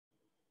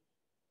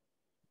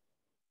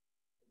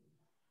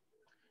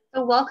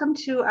So welcome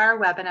to our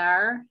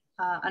webinar,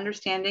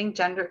 Understanding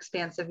Gender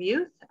Expansive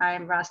Youth.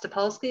 I'm Ross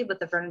Topolsky with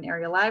the Vernon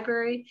Area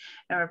Library,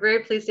 and we're very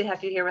pleased to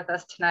have you here with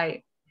us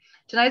tonight.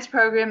 Tonight's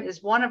program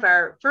is one of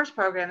our first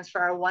programs for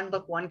our One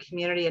Book, One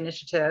Community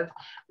initiative,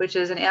 which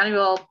is an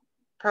annual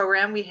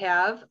program we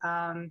have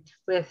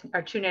with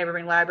our two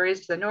neighboring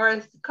libraries. To the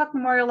north, Cook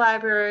Memorial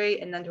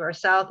Library, and then to our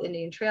south,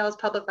 Indian Trails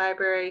Public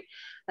Library.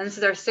 And this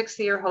is our 6th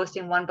year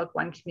hosting One Book,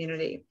 One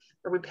Community,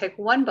 where we pick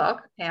one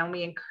book and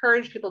we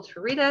encourage people to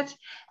read it.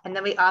 And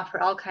then we offer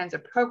all kinds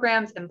of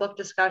programs and book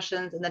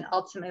discussions, and then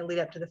ultimately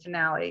lead up to the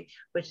finale,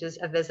 which is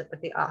a visit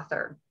with the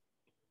author.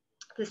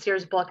 This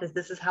year's book is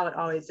This Is How It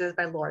Always Is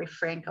by Lori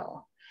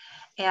Frankel.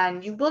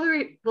 And you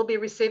will be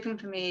receiving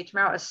from me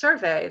tomorrow a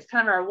survey. It's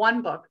kind of our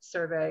one book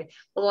survey.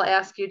 We'll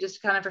ask you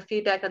just kind of for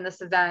feedback on this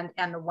event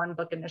and the one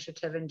book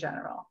initiative in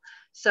general.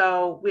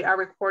 So we are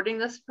recording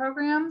this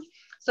program.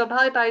 So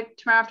probably by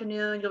tomorrow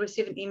afternoon, you'll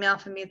receive an email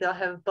from me. They'll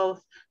have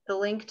both the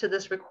link to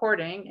this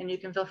recording, and you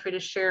can feel free to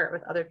share it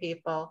with other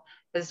people,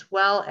 as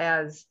well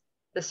as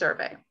the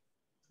survey.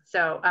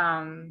 So,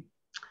 and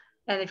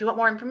if you want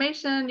more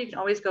information, you can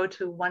always go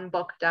to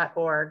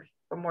onebook.org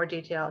for more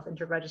details and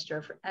to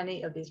register for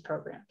any of these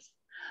programs.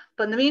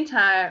 But in the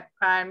meantime,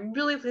 I'm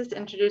really pleased to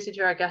introduce you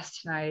to our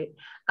guest tonight.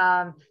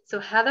 So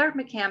Heather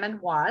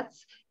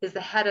McCammond-Watts is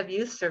the head of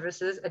youth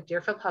services at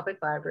Deerfield Public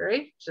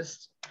Library,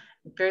 just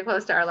very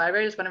close to our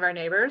library, just one of our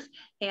neighbors.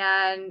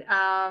 And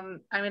I'm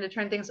going to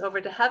turn things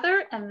over to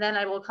Heather, and then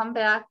I will come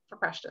back for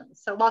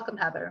questions. So welcome,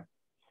 Heather.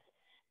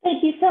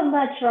 Thank you so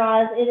much,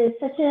 Roz. It is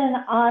such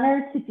an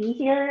honor to be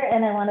here,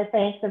 and I want to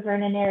thank the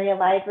Vernon Area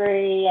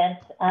Library and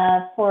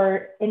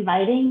for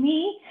inviting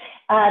me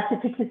to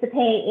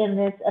participate in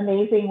this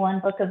amazing one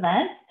book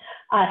event.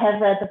 I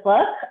have read the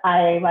book.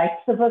 I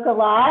liked the book a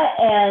lot,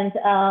 and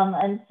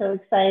I'm so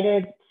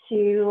excited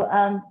to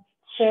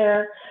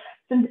share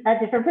a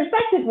different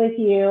perspective with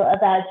you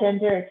about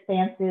gender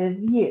expansive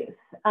youth.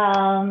 So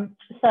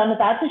I'm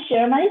about to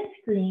share my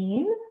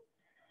screen.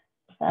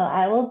 So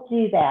I will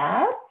do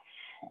that,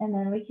 and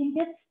then we can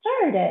get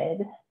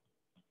started.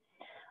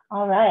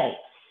 All right.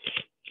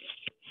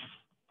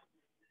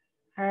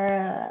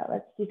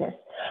 Let's do this.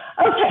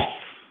 Okay,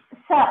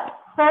 so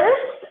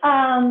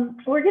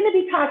first, we're going to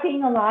be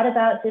talking a lot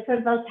about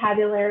different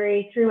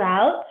vocabulary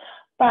throughout,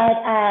 but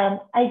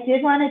I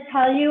did want to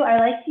tell you, I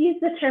like to use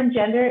the term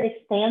gender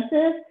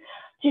expansive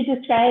to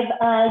describe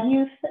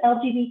youth,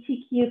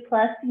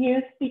 LGBTQ+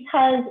 youth,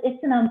 because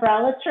it's an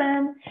umbrella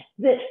term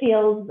that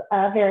feels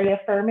very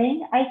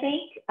affirming, I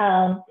think,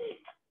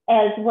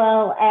 as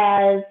well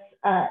as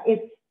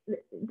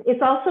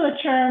it's also a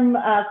term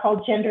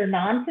called gender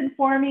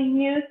non-conforming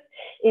youth,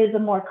 is a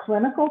more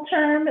clinical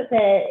term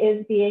that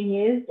is being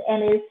used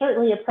and is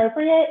certainly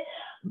appropriate,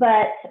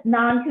 but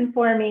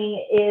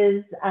non-conforming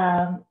is,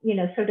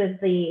 sort of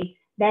the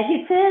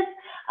negative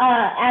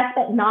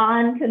aspect,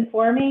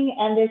 non-conforming,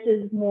 and this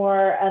is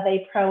more of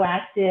a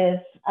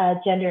proactive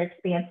gender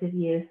expansive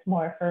use,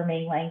 more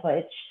affirming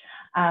language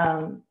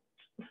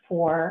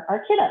for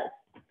our kiddos.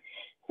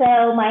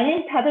 So my name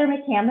is Heather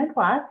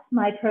McCammond-Watts.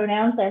 My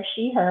pronouns are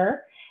she,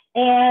 her,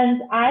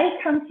 and I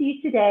come to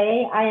you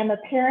today. I am a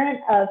parent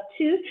of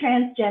 2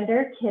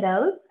 transgender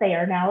kiddos. They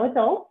are now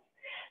adults.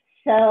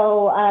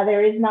 So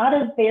there is not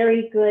a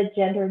very good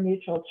gender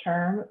neutral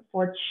term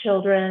for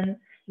children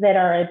that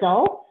are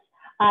adults,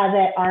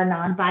 that are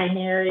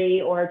non-binary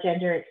or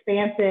gender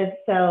expansive.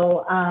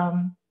 So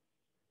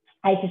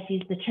I just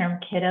use the term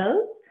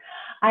kiddos.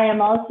 I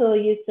am also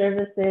a youth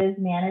services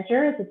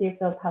manager at the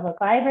Deerfield Public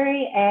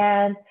Library,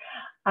 and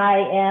I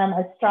am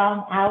a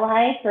strong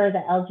ally for the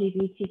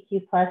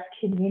LGBTQ+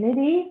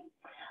 community.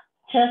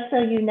 Just so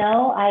you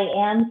know,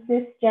 I am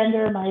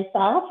cisgender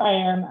myself. I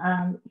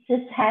am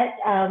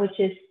cishet, which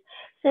is,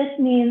 cis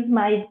means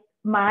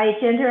my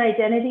gender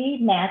identity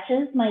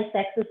matches my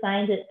sex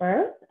assigned at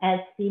birth as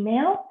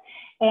female.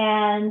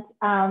 And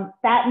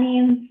that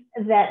means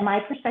that my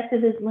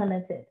perspective is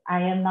limited. I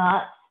am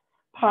not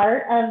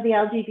part of the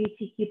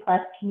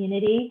LGBTQ+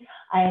 community.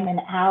 I am an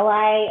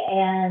ally,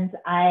 and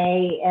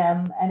I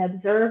am an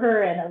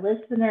observer and a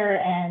listener,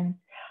 and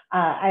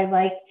I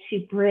like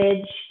to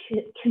bridge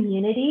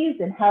communities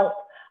and help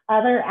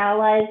other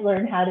allies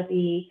learn how to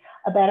be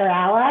a better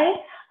ally.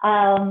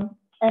 And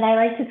I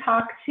like to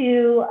talk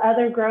to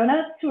other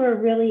grown-ups who are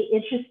really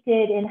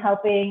interested in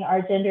helping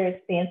our gender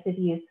expansive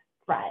youth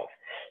thrive.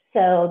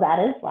 So that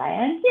is why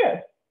I'm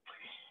here.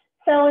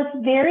 So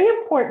it's very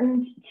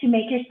important to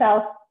make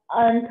yourself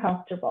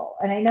uncomfortable.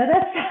 And I know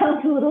that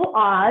sounds a little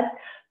odd,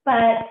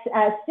 but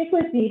stick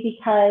with me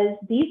because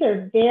these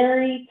are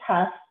very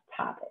tough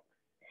topics.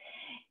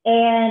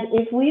 And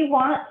if we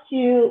want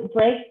to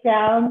break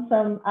down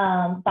some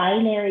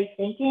binary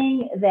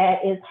thinking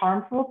that is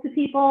harmful to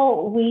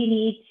people, we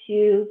need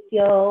to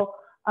feel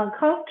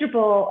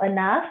uncomfortable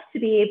enough to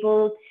be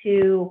able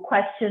to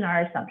question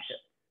our assumptions.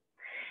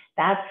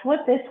 That's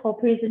what this whole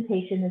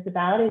presentation is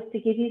about, is to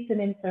give you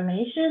some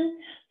information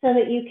so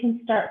that you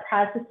can start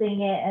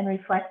processing it and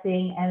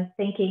reflecting and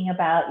thinking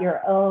about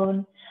your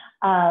own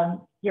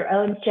your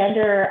own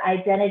gender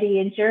identity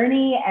and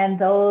journey and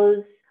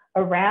those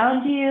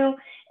around you,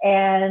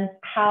 and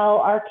how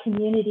our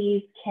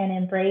communities can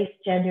embrace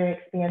gender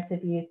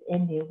expansive youth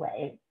in new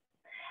ways.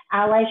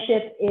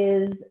 Allyship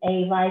is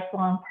a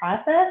lifelong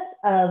process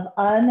of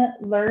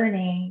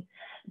unlearning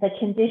the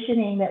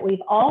conditioning that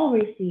we've all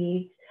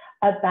received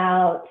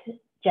about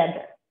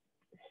gender.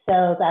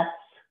 So that's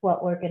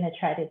what we're going to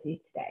try to do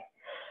today.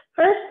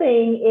 First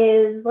thing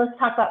is, let's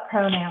talk about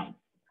pronouns.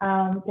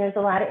 There's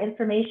a lot of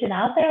information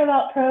out there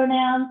about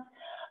pronouns,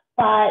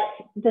 but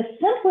the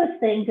simplest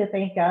thing to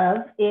think of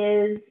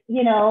is,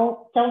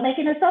 don't make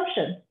an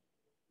assumption.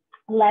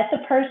 Let the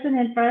person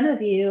in front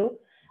of you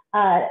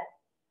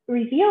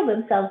reveal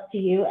themselves to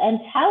you and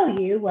tell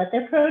you what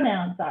their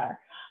pronouns are.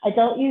 I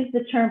don't use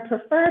the term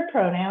preferred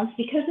pronouns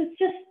because it's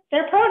just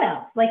their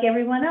pronouns like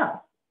everyone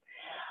else.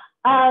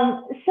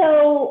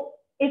 So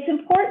it's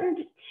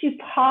important to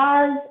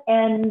pause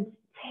and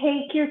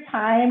take your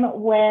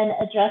time when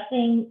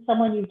addressing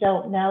someone you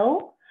don't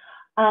know,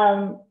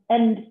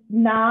 and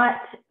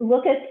not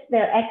look at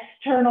their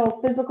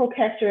external physical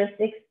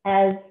characteristics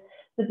as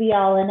the be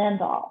all and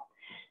end all.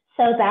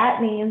 So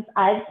that means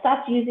I've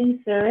stopped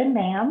using sir and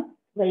ma'am,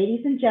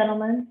 ladies and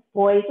gentlemen,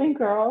 boys and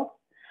girls.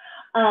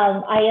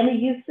 I am a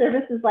youth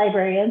services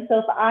librarian, so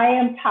if I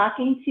am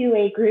talking to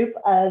a group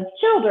of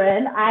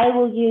children, I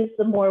will use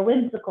the more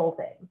whimsical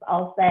things.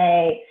 I'll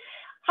say,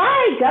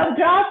 hi,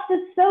 Gumdrops,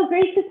 it's so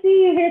great to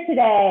see you here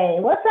today.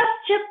 What's up,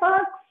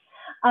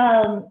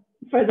 chipmunks?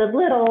 For the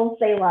littles,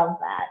 they love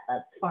that,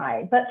 that's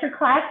fine. But for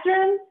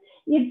classrooms,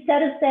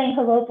 instead of saying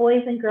hello,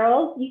 boys and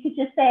girls, you could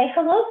just say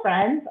hello,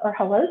 friends, or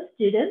hello,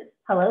 students,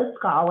 hello,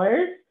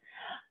 scholars.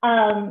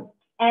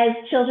 As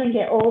children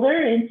get older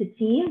into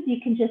teens,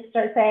 you can just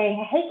start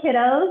saying, hey,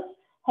 kiddos,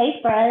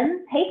 hey,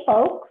 friends, hey,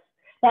 folks.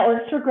 That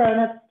works for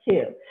grown-ups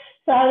too.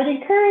 So I would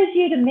encourage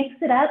you to mix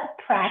it up,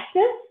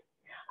 practice.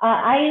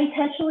 I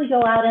intentionally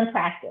go out and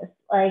practice.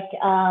 Like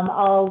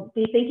I'll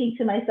be thinking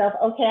to myself,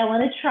 okay, I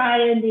want to try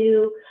a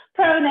new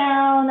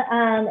pronoun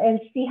and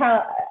see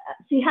how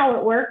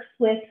it works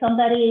with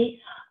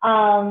somebody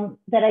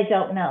that I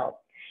don't know.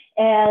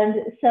 And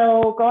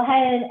so go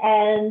ahead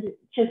and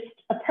just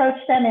approach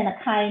them in a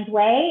kind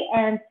way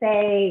and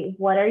say,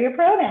 what are your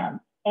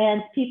pronouns?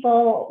 And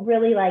people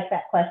really like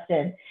that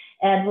question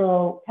and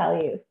will tell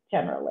you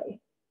generally.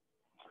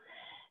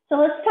 So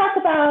let's talk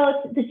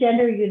about the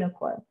gender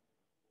unicorn.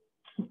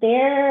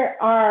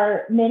 There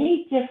are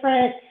many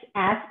different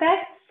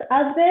aspects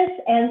of this,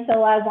 and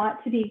so I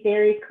want to be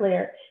very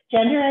clear.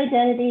 Gender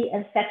identity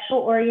and sexual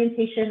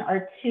orientation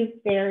are two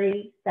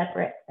very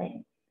separate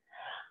things.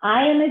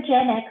 I am a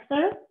Gen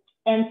Xer,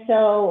 and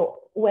so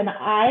when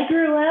I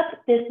grew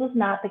up, this was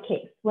not the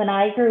case. When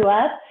I grew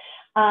up,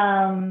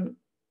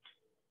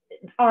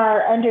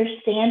 our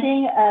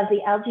understanding of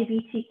the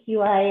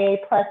LGBTQIA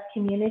plus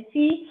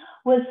community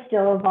was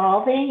still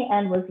evolving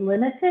and was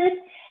limited.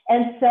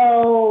 And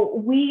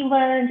so we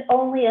learned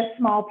only a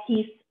small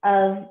piece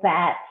of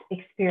that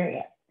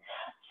experience.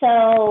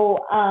 So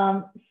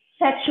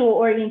sexual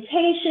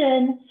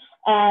orientation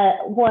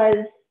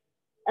was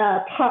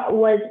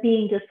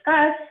being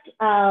discussed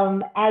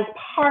as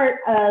part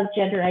of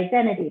gender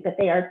identity, but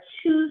they are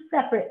two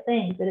separate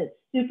things, and it's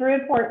super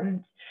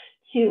important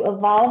to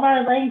evolve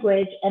our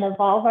language and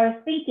evolve our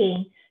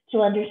thinking to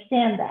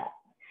understand that.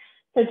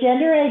 So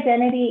gender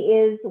identity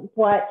is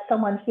what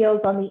someone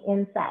feels on the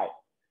inside.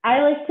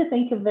 I like to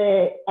think of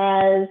it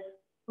as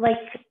like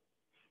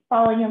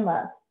falling in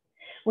love.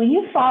 When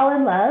you fall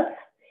in love,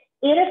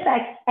 it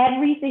affects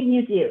everything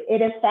you do.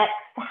 It affects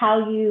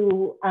how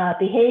you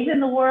behave in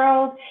the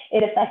world.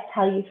 It affects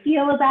how you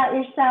feel about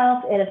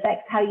yourself. It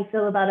affects how you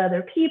feel about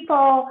other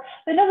people,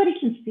 but nobody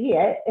can see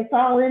it. It's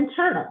all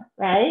internal,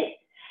 right?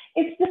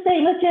 It's the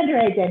same with gender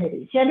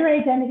identity. Gender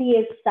identity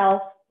is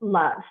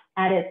self-love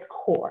at its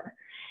core.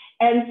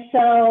 And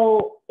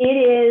so it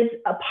is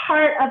a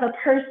part of a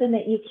person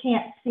that you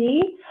can't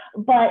see,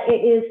 but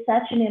it is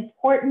such an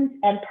important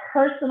and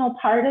personal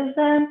part of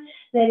them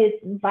that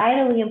it's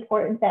vitally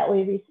important that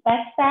we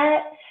respect that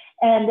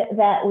and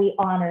that we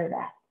honor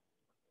that.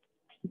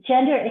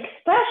 Gender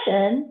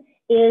expression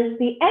is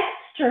the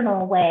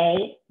external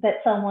way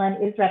that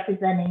someone is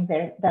representing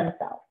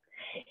themselves.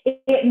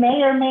 It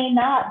may or may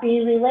not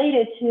be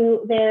related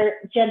to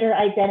their gender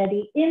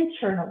identity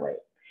internally.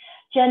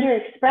 Gender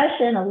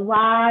expression, a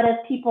lot of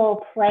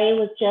people play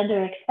with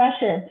gender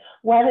expression,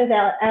 whether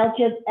they're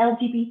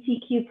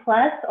LGBTQ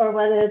plus or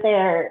whether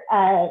they're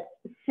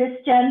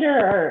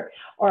cisgender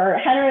or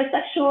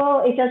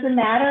heterosexual, it doesn't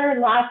matter.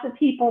 Lots of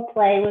people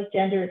play with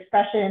gender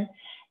expression.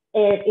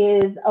 It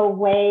is a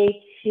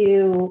way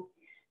to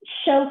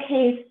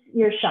showcase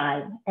your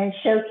shine and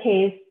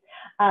showcase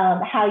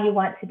how you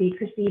want to be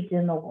perceived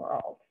in the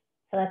world.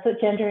 So that's what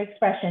gender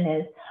expression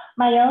is.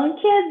 My own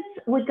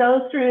kids would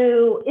go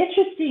through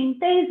interesting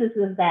phases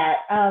of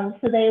that.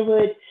 So they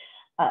would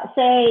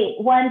say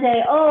one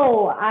day,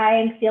 oh,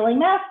 I'm feeling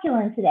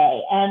masculine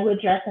today, and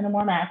would dress in a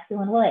more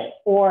masculine way.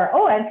 Or,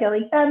 oh, I'm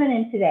feeling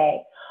feminine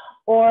today.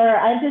 Or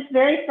I'm just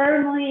very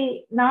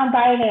firmly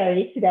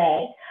non-binary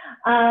today.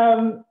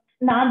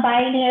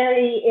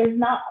 non-binary is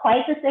not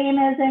quite the same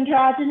as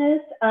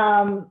androgynous.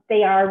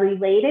 They are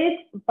related,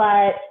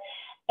 but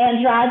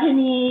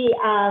androgyny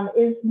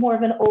is more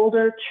of an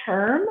older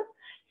term.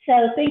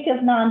 So think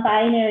of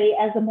non-binary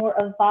as a more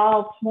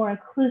evolved, more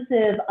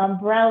inclusive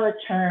umbrella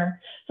term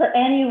for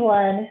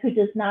anyone who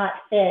does not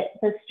fit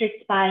the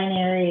strict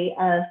binary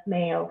of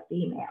male,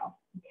 female,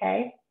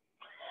 okay?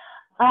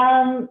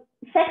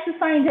 Sex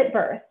assigned at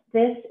birth.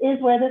 This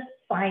is where the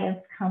science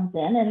comes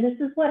in, and this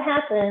is what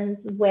happens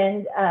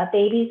when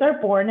babies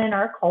are born in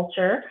our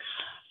culture.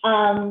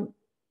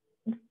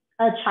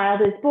 A child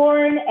is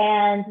born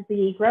and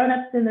the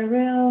grown-ups in the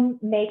room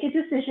make a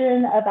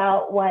decision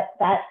about what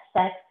that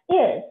sex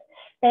is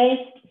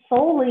based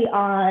solely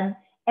on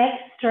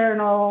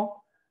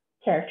external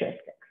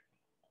characteristics,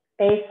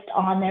 based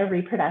on their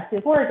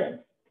reproductive organs.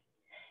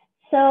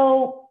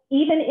 So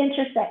even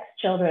intersex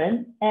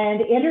children, and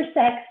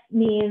intersex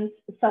means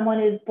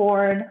someone is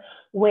born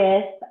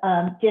with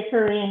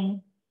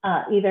differing,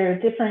 either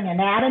differing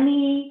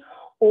anatomy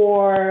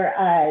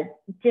or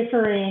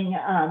differing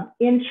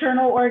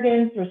internal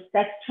organs or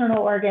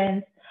external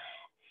organs.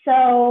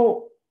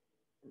 So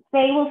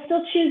they will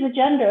still choose a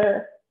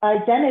gender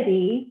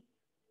identity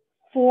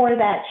for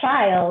that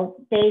child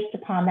based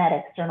upon that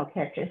external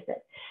characteristic.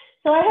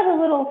 So I have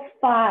a little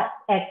thought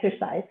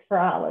exercise for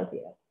all of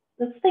you.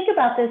 Let's think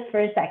about this for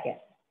a second.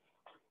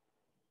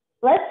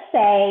 Let's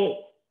say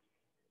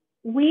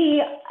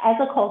we, as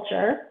a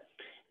culture,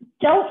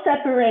 don't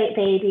separate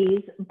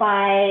babies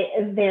by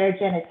their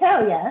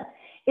genitalia.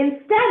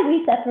 Instead,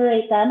 we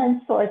separate them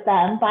and sort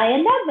them by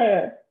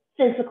another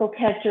physical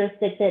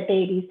characteristic that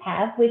babies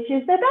have, which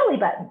is their belly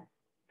button.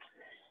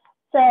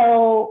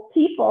 So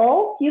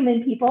people,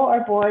 human people,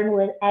 are born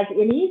with as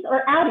innies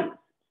or outies.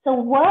 So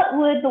what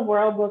would the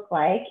world look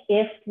like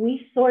if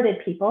we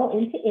sorted people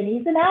into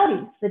innies and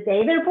outies the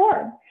day they're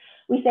born?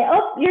 We say,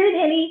 oh, you're an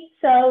innie,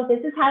 so this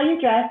is how you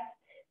dress.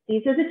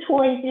 These are the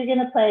toys you're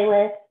going to play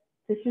with.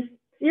 This is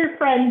your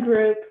friend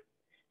group.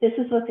 This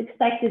is what's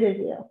expected of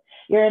you.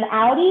 You're an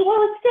outie,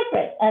 well, it's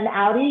different. An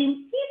outie,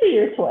 these are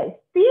your toys.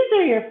 These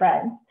are your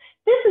friends.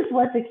 This is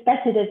what's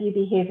expected of you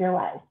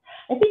behavior-wise.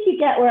 I think you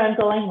get where I'm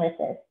going with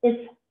this.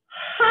 It's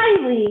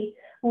highly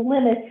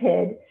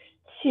limited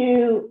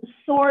to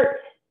sort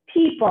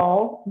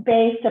people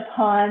based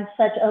upon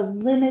such a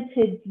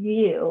limited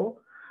view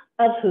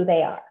of who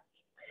they are.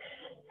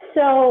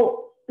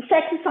 So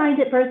sex assigned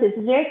at birth is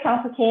very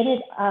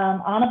complicated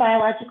on a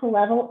biological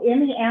level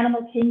in the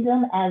animal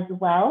kingdom as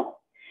well.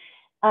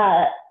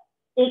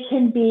 It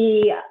can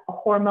be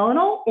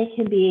hormonal, it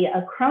can be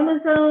a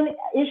chromosome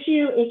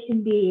issue, it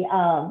can be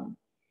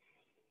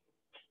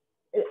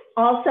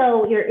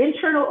also your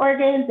internal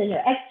organs and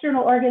your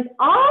external organs,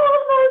 all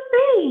of those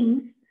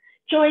things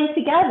join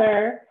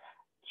together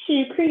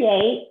to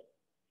create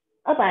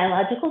a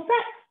biological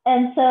sex.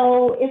 And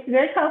so it's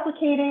very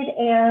complicated,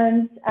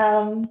 and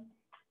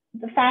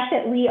the fact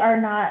that we are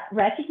not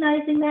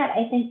recognizing that,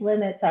 I think,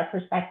 limits our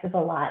perspective a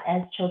lot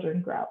as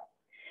children grow.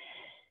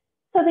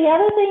 So the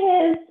other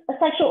thing is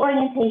sexual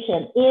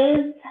orientation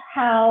is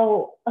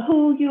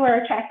who you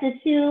are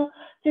attracted to,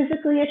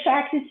 physically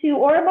attracted to,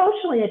 or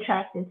emotionally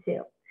attracted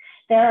to.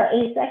 There are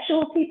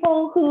asexual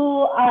people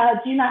who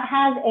do not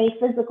have a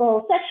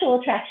physical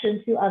sexual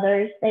attraction to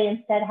others. They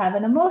instead have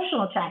an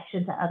emotional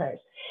attraction to others.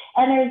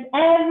 And there's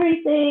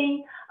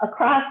everything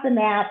across the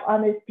map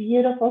on this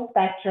beautiful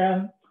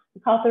spectrum.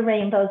 We call it the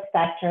rainbow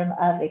spectrum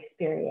of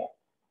experience.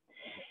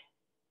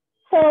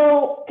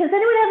 So does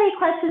anyone have any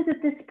questions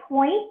at this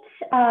point?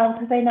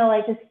 Because I know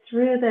I just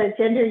threw the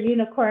gender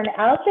unicorn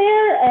out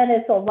there and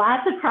it's a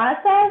lot to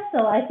process.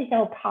 So I think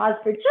I'll pause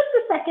for just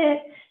a second,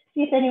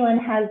 see if anyone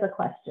has a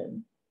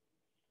question.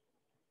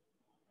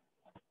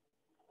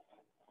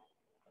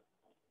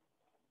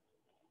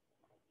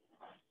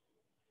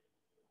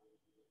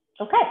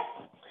 Okay,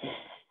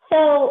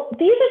 so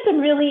these are some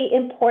really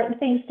important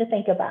things to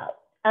think about.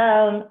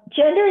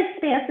 Gender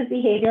expansive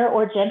behavior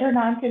or gender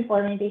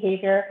nonconforming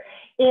behavior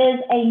is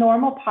a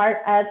normal part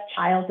of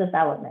child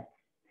development.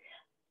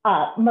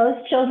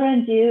 Most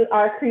children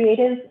are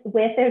creative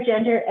with their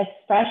gender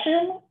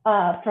expression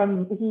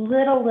from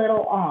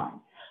little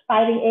on.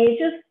 By the age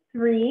of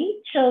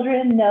 3,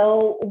 children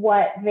know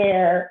what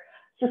their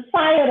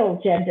societal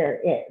gender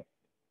is.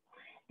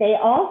 They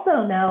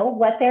also know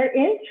what their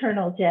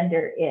internal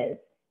gender is.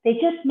 They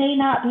just may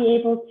not be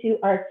able to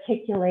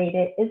articulate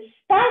it,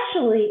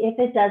 especially if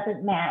it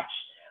doesn't match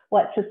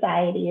what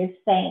society is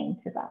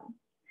saying to them.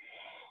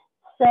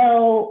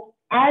 So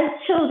as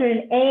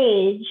children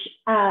age,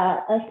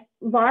 a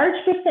large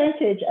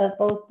percentage of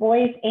both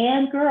boys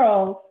and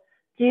girls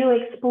do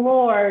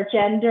explore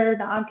gender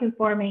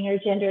nonconforming or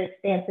gender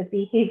expansive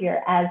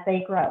behavior as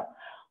they grow.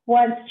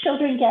 Once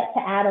children get to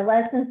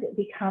adolescence, it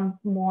becomes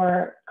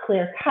more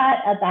clear-cut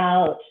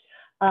about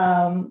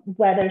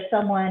whether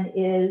someone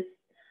is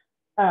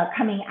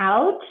coming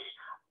out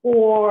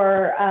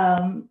or,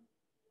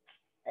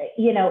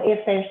 you know,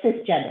 if they're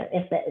cisgender.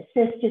 If the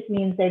cis just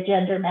means their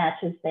gender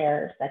matches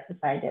their sex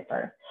assigned at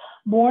birth.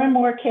 More and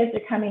more kids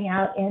are coming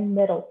out in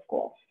middle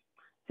school.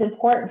 It's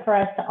important for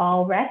us to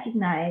all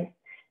recognize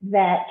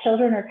that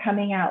children are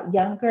coming out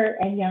younger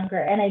and younger.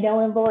 And I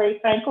know in Lori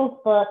Frankel's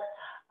book,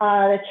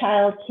 the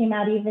child came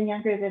out even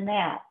younger than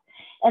that.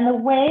 And the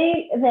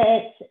way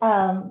that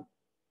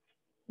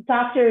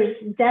doctors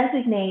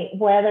designate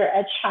whether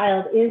a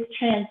child is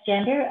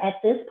transgender at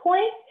this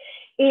point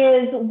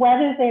is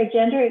whether their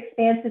gender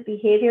expansive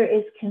behavior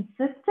is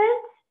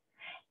consistent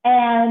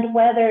and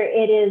whether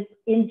it is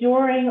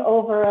enduring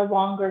over a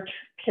longer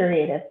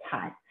period of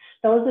time.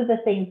 Those are the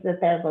things that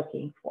they're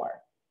looking for.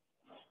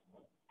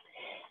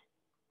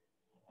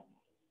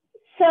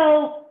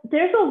 So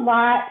there's a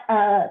lot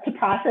to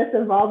process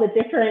of all the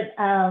different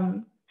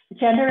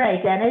gender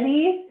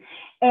identities.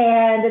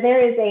 And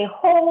there is a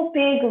whole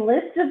big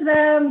list of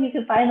them. You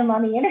can find them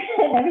on the internet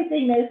and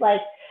everything. There's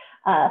like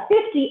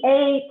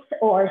 58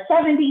 or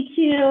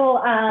 72.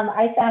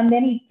 I found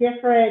many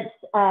different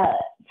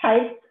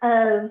types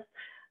of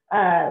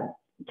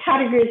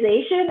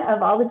categorization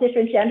of all the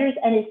different genders,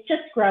 and it's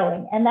just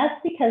growing. And that's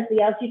because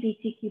the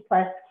LGBTQ+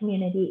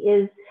 community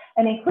is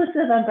an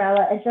inclusive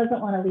umbrella and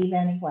doesn't want to leave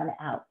anyone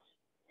out.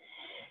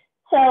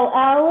 So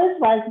L is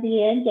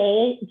lesbian,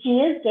 gay, G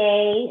is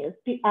gay,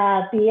 B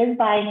is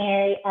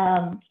binary,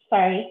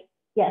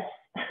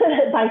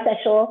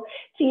 bisexual,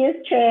 T is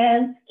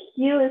trans,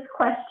 Q is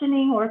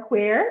questioning or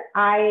queer,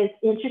 I is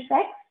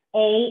intersex,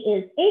 A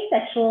is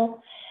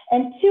asexual,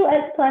 and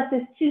 2S+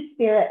 is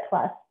two-spirit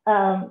plus,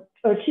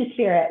 or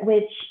two-spirit,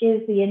 which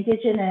is the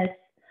indigenous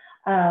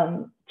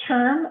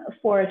term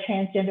for a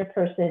transgender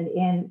person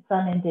in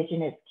some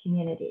indigenous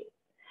communities.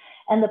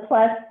 And the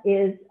plus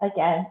is,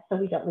 again, so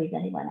we don't leave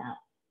anyone out.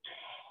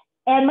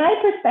 And my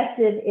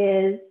perspective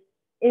is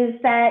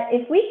that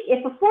if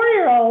a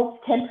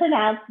 4-year-old can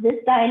pronounce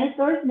this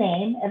dinosaur's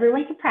name,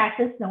 everyone can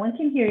practice, no one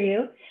can hear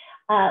you,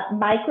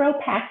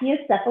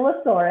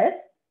 Micropachycephalosaurus.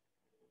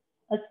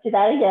 Let's do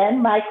that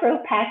again,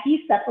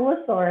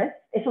 Micropachycephalosaurus.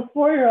 If a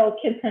 4-year-old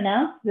can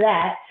pronounce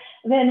that,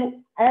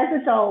 then as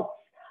adults,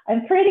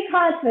 I'm pretty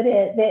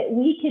confident that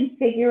we can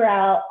figure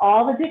out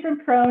all the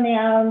different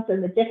pronouns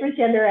and the different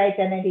gender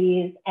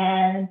identities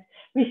and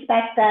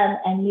respect them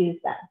and use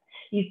them.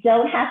 You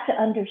don't have to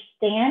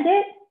understand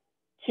it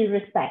to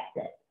respect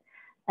it.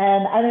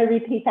 And I'm going to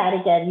repeat that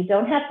again. You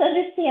don't have to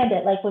understand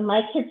it. Like when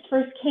my kids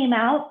first came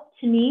out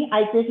to me,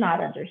 I did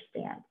not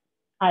understand.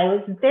 I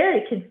was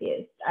very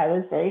confused. I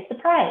was very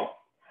surprised.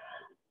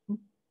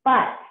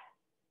 But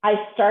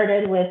I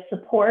started with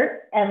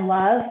support and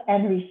love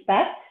and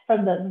respect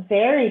from the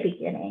very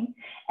beginning.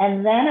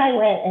 And then I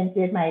went and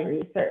did my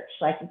research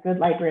like a good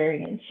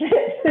librarian should.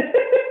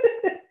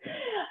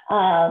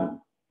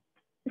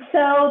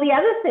 So the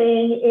other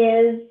thing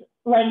is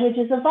language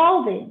is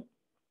evolving.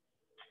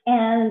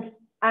 And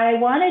I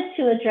wanted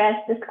to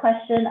address this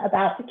question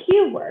about the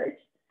Q word,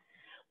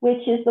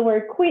 which is the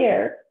word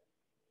queer.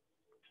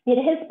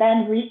 It has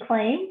been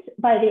reclaimed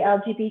by the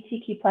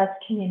LGBTQ+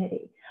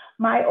 community.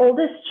 My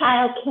oldest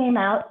child came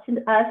out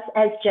to us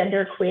as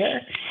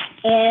genderqueer.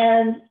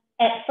 And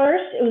at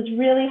first, it was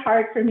really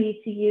hard for me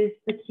to use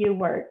the Q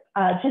word,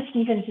 just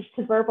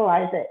to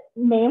verbalize it,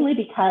 mainly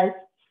because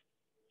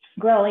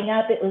growing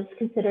up, it was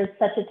considered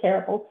such a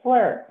terrible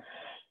slur.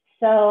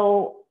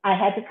 So I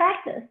had to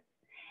practice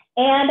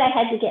and I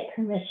had to get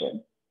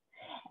permission.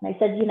 And I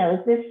said, you know,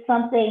 is this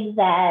something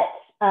that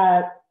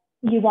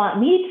you want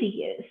me to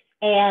use?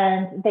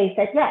 And they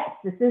said, yes,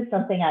 this is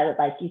something I would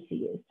like you to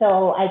use.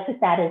 So I took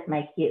that as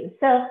my cue.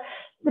 So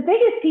the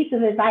biggest piece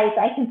of advice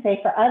I can say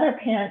for other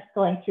parents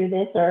going through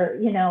this, or,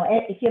 you know,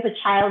 if you have a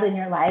child in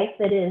your life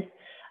that is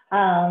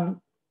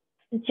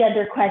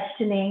gender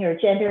questioning or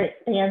gender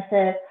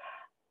expansive,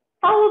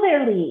 follow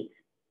their lead.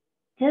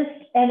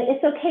 And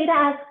it's okay to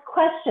ask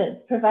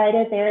questions,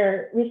 provided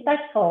they're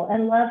respectful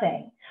and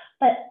loving,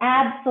 but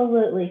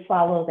absolutely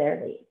follow their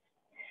lead.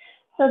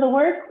 So the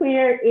word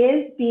queer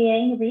is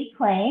being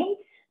reclaimed,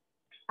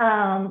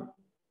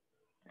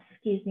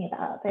 excuse me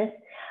about this,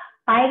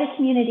 by the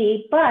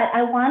community, but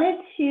I wanted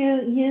to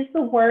use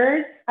the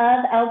words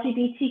of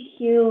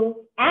LGBTQ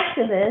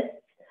activists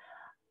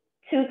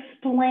to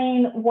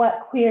explain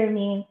what queer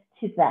means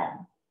to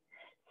them.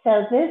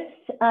 So this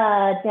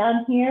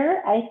down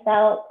here, I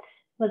felt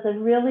was a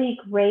really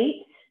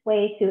great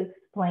way to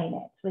explain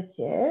it, which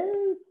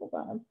is, hold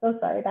on, I'm so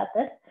sorry about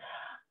this.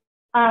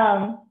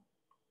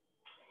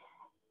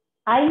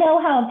 I know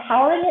how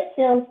empowering it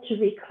feels to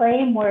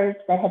reclaim words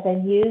that have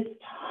been used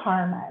to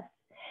harm us.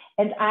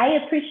 And I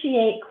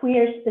appreciate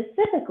queer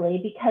specifically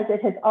because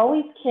it has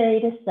always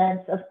carried a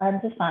sense of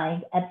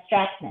undefined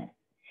abstractness.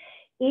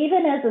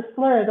 Even as a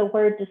slur, the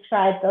word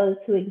describes those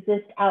who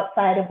exist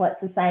outside of what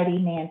society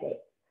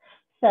mandates.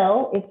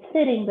 So it's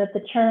fitting that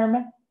the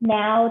term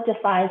now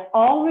defies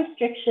all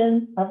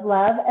restrictions of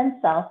love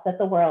and self that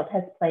the world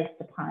has placed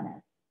upon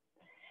us.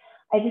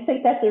 I just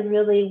think that's a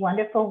really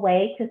wonderful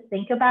way to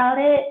think about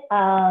it.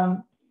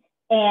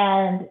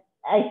 And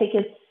I think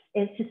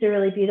it's just a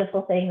really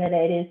beautiful thing that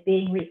it is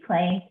being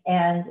reclaimed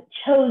and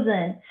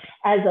chosen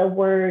as a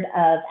word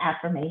of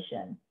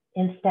affirmation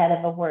instead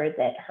of a word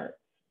that hurts.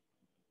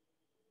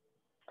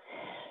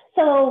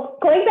 So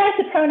going back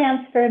to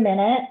pronouns for a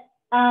minute,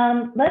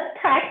 let's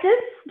practice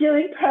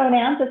doing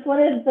pronouns. It's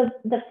one of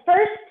the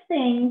first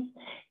things,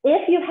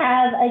 if you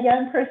have a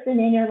young person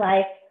in your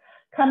life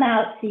come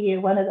out to you,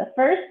 one of the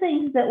first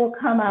things that will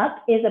come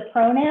up is a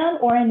pronoun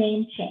or a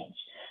name change.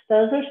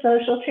 Those are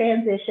social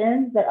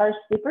transitions that are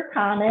super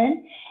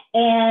common,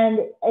 and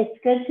it's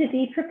good to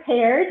be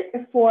prepared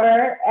for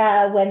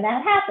when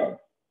that happens.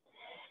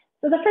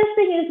 So the first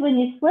thing is when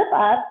you slip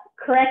up,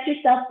 correct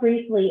yourself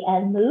briefly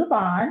and move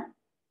on,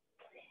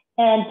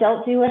 and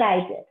don't do what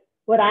I did.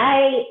 What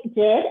I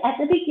did at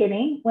the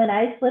beginning when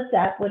I slipped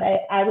up, when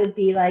I would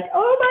be like,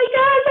 oh my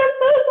gosh, I'm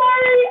so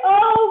sorry.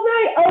 Oh,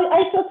 right. Oh,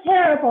 I feel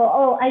terrible.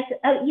 Oh,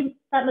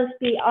 that must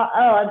be,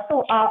 I'm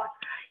so,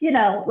 you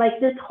know, like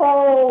this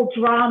whole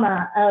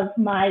drama of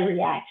my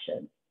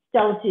reaction.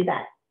 Don't do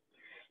that,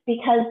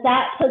 because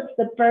that puts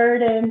the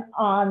burden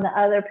on the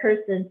other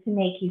person to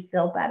make you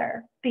feel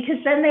better. Because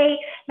then they,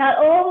 not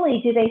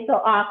only do they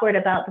feel awkward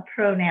about the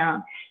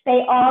pronoun,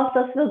 they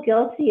also feel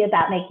guilty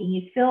about making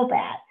you feel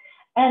bad.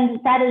 And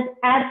that is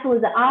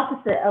absolutely the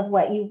opposite of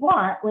what you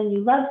want when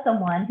you love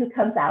someone who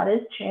comes out as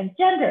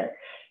transgender.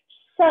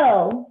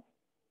 So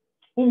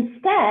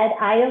instead,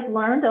 I have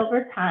learned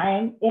over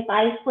time, if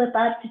I slip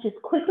up, to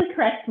just quickly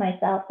correct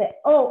myself, say,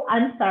 oh,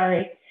 I'm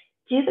sorry,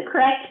 do the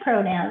correct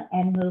pronoun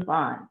and move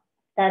on.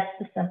 That's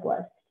the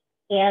simplest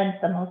and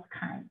the most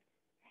kind.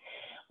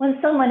 When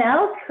someone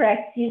else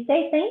corrects you,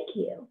 say thank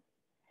you.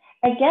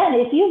 Again,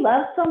 if you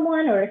love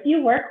someone or if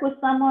you work with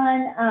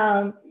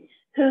someone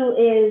who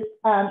is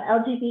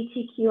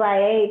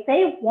LGBTQIA,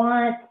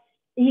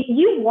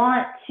 you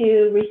want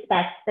to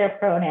respect their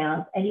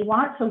pronouns and you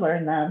want to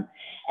learn them.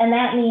 And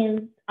that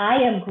means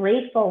I am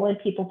grateful when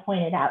people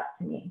point it out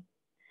to me.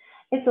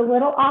 It's a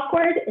little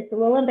awkward, it's a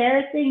little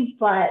embarrassing,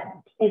 but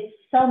it's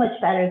so much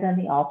better than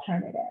the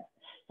alternative.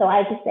 So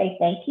I just say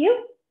thank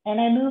you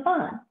and I move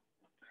on.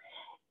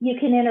 You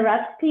can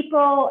interrupt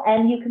people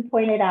and you can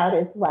point it out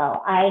as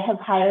well. I have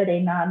hired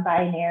a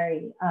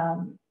non-binary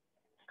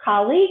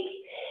colleague,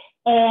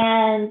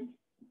 and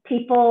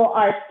people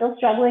are still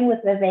struggling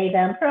with the they,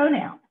 them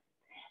pronoun.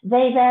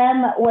 They,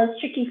 them was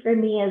tricky for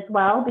me as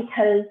well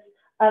because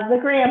of the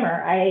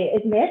grammar. I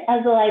admit,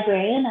 as a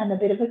librarian, I'm a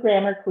bit of a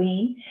grammar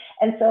queen,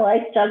 and so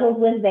I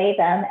struggled with they,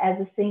 them as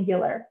a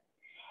singular.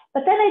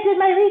 But then I did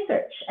my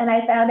research and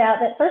I found out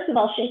that, first of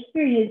all,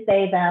 Shakespeare used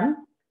they,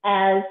 them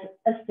as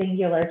a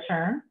singular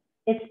term.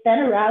 It's been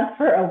around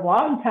for a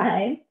long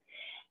time.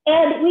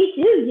 And we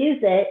do use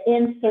it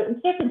in certain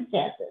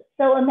circumstances.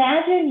 So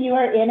imagine you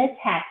are in a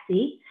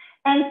taxi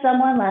and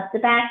someone left a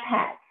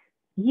backpack.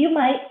 You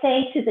might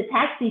say to the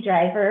taxi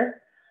driver,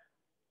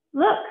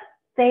 look,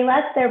 they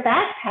left their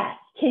backpack.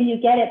 Can you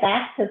get it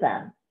back to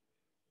them?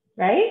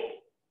 Right?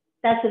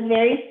 That's a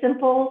very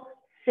simple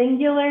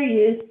singular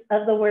use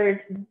of the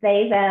word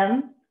they,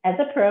 them as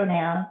a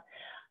pronoun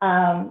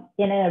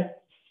in a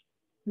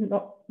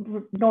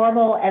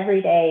normal,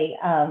 everyday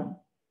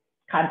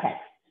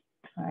context.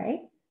 All right.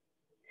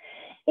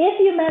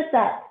 If you mess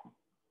up,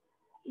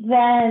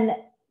 then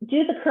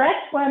do the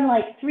correct one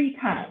like 3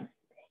 times,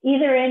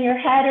 either in your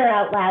head or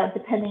out loud,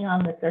 depending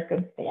on the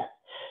circumstance.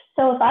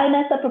 So if I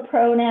mess up a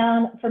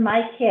pronoun for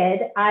my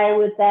kid, I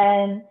would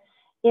then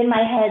in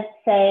my head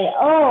say,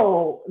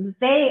 oh,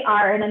 they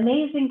are an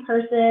amazing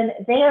person.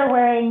 They are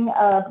wearing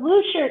a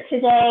blue shirt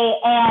today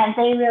and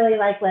they really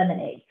like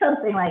lemonade,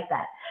 something like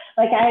that.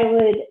 Like I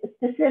would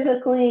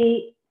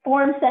specifically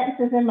form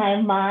sentences in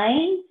my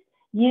mind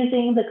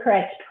using the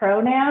correct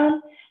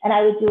pronoun, and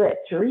I would do it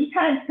 3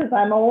 times because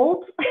I'm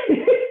old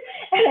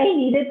and I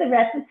needed the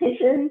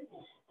repetition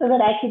so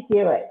that I could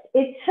do it.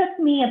 It took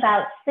me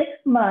about 6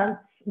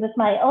 months with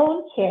my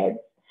own kids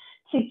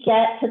to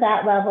get to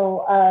that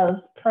level of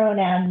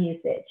pronoun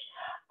usage.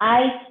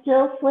 I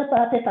still slip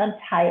up if I'm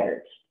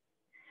tired.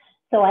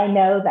 So I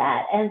know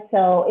that. And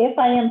so if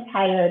I am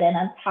tired and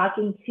I'm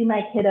talking to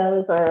my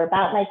kiddos or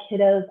about my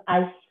kiddos,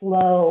 I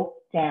slow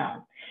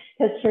down.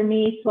 Because for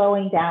me,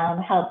 slowing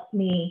down helps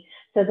me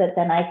so that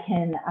then I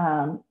can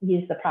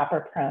use the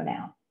proper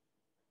pronoun.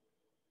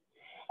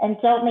 And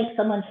don't make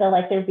someone feel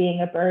like they're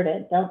being a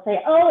burden. Don't say,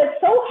 oh, it's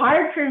so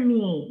hard for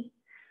me.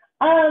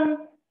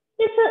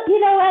 You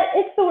know what?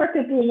 It's the work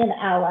of being an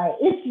ally.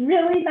 It's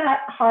really not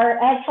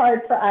as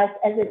hard for us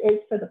as it is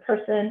for the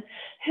person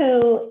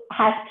who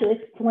has to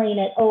explain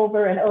it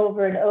over and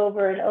over and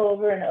over and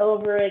over and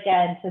over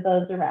again to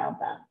those around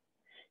them,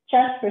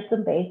 just for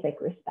some basic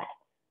respect.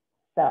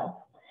 So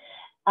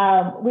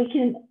we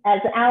can,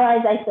 as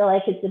allies, I feel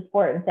like it's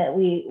important that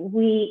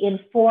we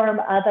inform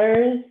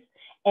others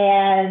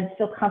and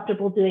feel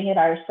comfortable doing it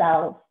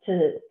ourselves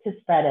to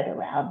spread it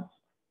around.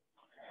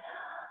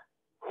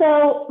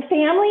 So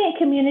family and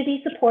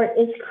community support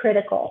is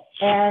critical.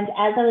 And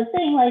as I was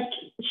saying, like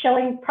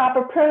showing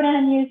proper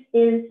pronoun use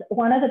is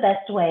one of the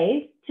best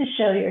ways to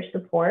show your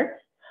support.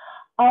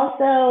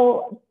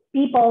 Also,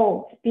 be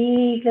bold,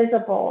 be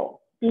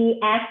visible, be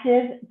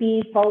active,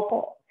 be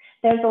vocal.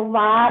 There's a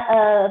lot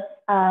of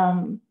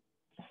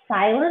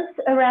silence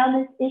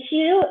around this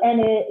issue, and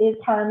it is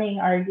harming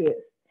our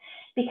youth.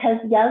 because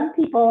young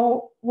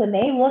people, when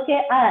they look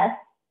at us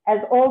as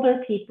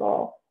older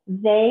people,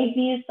 they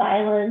view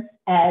silence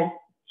as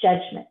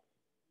judgment.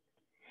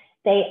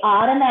 They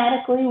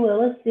automatically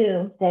will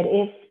assume that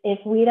if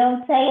we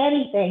don't say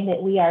anything,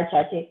 that we are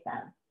judging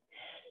them.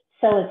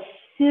 So it's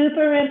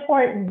super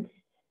important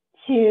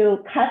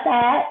to cut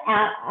that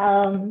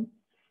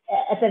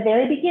at the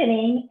very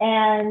beginning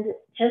and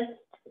just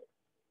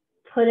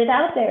put it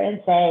out there and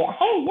say,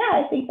 hey,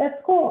 yeah, I think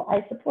that's cool.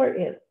 I support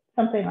you,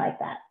 something like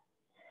that.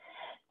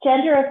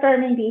 Gender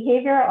affirming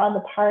behavior on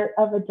the part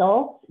of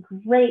adults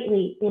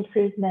greatly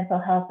improves mental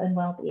health and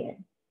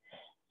well-being.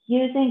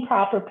 Using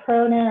proper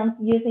pronouns,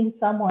 using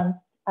someone's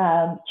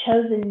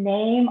chosen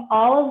name,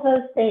 all of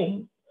those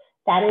things,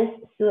 that is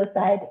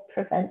suicide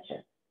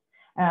prevention.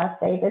 And I'll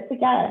say this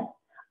again,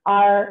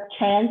 our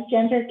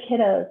transgender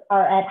kiddos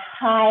are at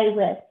high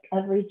risk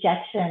of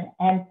rejection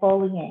and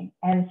bullying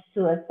and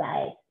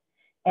suicide.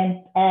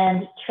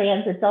 And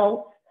trans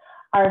adults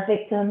are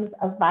victims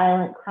of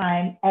violent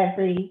crime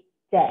every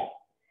day.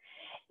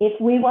 If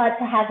we want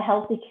to have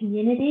healthy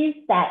communities,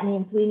 that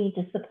means we need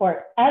to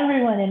support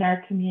everyone in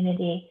our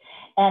community,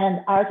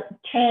 and our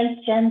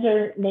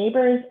transgender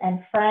neighbors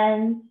and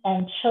friends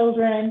and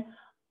children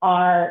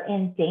are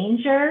in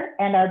danger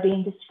and are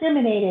being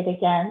discriminated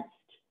against.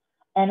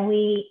 And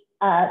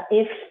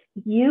if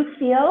you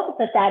feel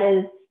that that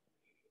is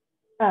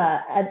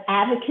an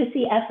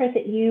advocacy effort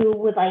that you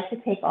would like to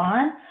take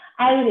on,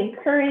 I would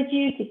encourage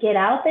you to get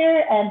out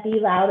there and be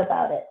loud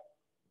about it.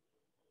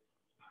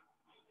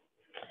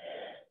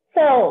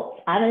 So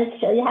I'm going to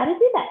show you how to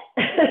do that.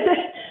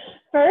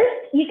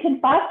 First, you can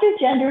foster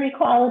gender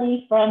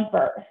equality from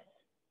birth.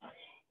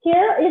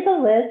 Here is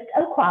a list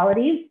of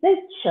qualities that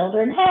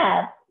children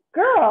have.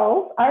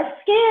 Girls are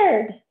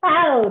scared,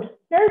 loud,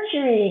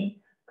 nurturing,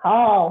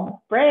 calm,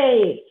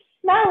 brave,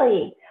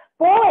 smelly.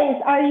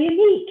 Boys are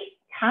unique,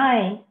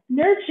 kind,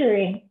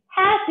 nurturing,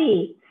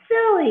 happy,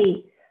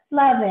 silly,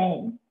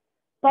 loving.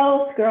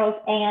 Both girls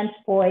and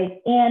boys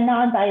and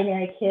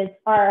non-binary kids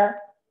are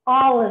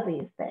all of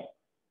these things.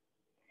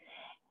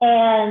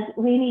 And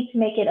we need to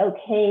make it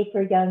okay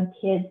for young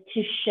kids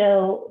to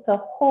show the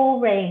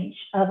whole range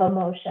of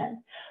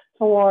emotion,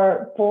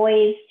 for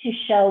boys to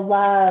show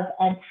love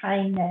and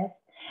kindness,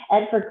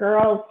 and for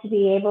girls to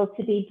be able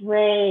to be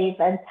brave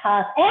and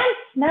tough and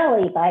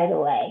smelly, by the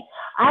way.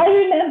 I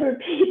remember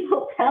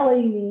people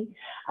telling me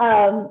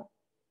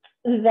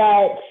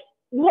that,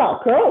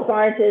 well, girls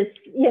aren't as,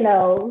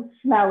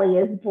 smelly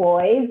as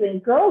boys,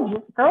 and girls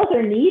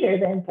are neater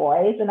than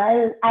boys. And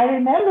I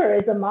remember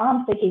as a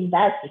mom thinking,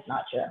 that's just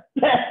not true.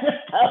 That's just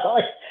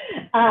totally.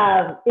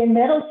 In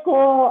middle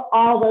school,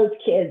 all those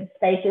kids,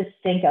 they just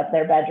stink up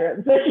their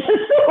bedrooms. It's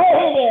just the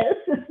way it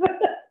is.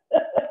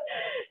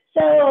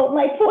 So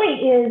my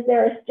point is,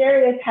 there are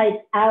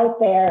stereotypes out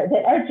there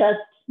that are just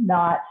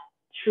not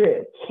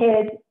true.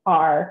 Kids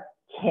are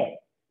kids.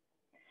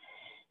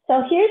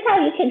 So here's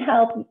how you can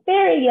help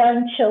very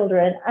young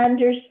children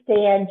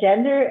understand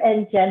gender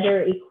and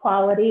gender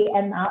equality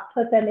and not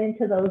put them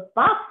into those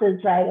boxes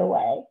right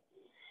away.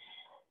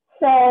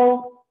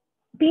 So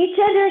be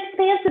gender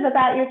expansive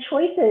about your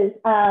choices.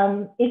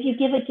 If you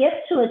give a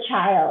gift to a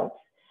child,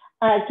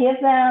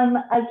 give them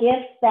a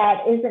gift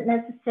that isn't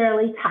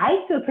necessarily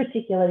tied to a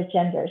particular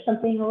gender,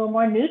 something a little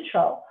more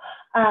neutral.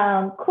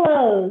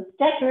 Clothes,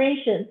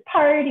 decorations,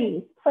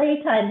 parties,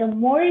 playtime. The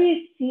more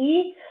you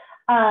see,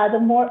 the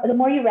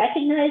more you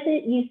recognize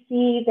it, you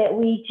see that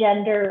we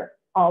gender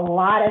a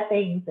lot of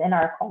things in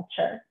our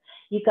culture.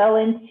 You go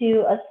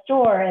into a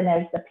store and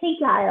there's the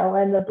pink aisle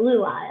and the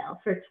blue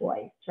aisle for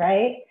toys,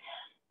 right?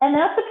 And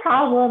that's a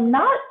problem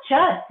not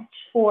just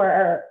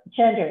for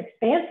gender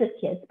expansive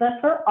kids, but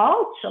for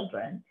all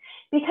children.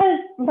 Because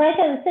like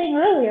I was saying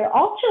earlier,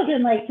 all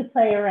children like to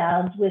play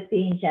around with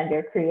being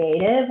gender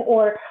creative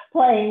or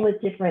playing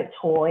with different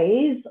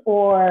toys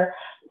or,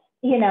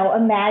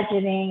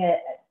 imagining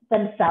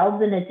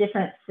themselves in a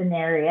different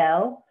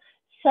scenario.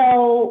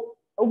 So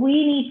we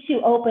need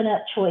to open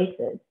up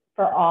choices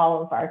for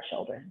all of our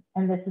children.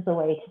 And this is a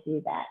way to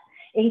do that.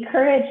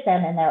 Encourage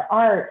them in their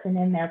art and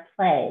in their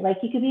play. Like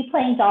you could be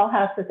playing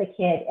dollhouse with a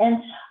kid and,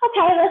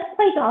 okay, let's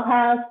play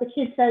dollhouse. The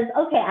kid says,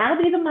 okay,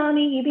 I'll be the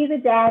mommy, you be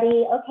the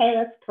daddy. Okay,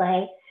 let's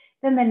play.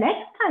 Then the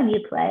next time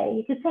you play,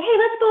 you could say, hey,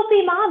 let's both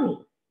be mommy.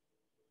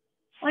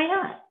 Why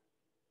not?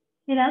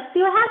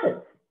 See what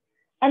happens.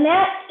 And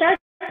that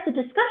starts the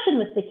discussion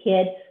with the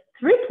kid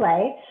through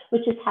play,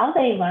 which is how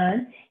they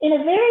learn, in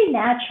a very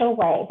natural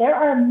way. There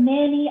are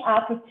many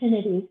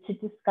opportunities to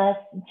discuss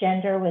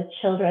gender with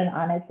children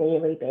on a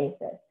daily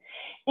basis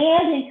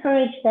and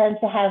encourage them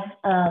to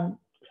have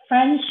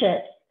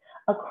friendships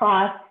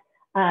across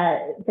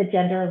the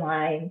gender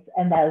lines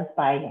and those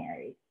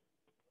binaries.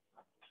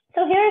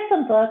 So here are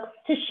some books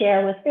to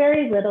share with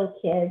very little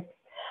kids.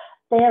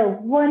 They are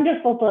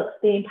wonderful books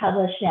being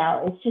published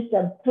now. It's just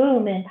a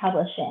boom in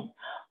publishing.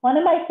 One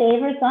of my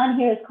favorites on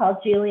here is called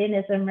Julian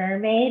is a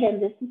Mermaid,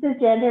 and this is a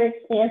gender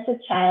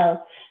expansive child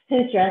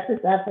who dresses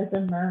up as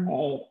a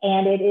mermaid.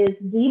 And it is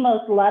the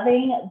most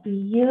loving,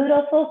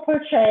 beautiful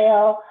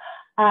portrayal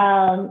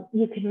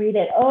You can read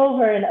it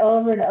over and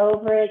over and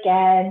over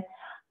again.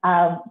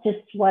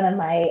 Just one of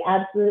my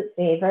absolute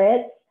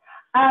favorites.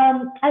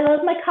 I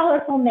love my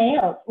colorful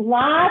nails.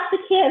 Lots of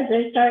kids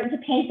are starting to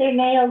paint their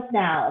nails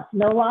now. It's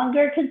no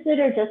longer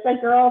considered just a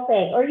girl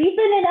thing or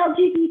even an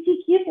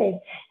LGBTQ thing.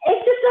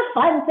 It's just a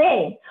fun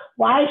thing.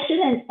 Why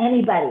shouldn't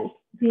anybody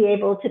be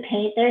able to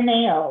paint their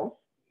nails?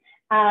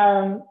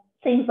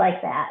 Things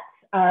like that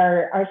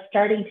are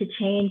starting to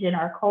change in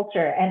our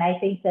culture, and I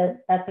think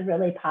that that's a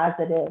really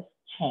positive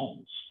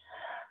change.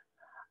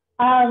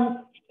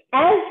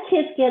 As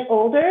kids get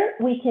older,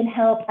 we can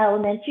help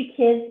elementary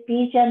kids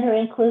be gender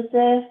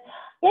inclusive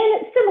in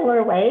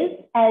similar ways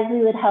as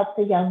we would help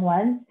the young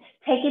ones.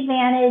 Take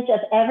advantage of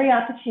every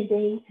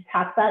opportunity to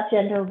talk about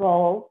gender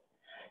roles.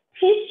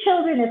 Teach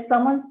children if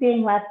someone's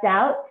being left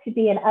out to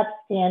be an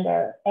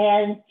upstander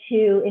and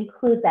to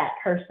include that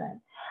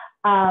person.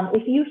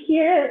 If you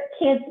hear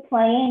kids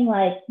playing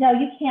like, no,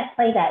 you can't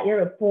play that,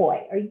 you're a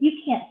boy, or you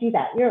can't do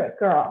that, you're a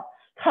girl,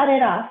 cut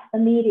it off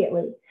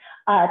immediately.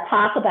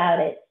 Talk about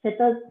it. Sit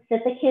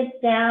the kids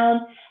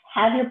down.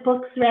 Have your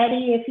books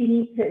ready if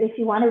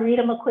you want to read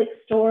them a quick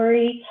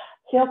story.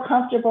 Feel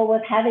comfortable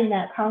with having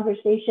that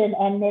conversation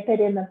and nip it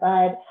in the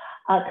bud,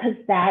 because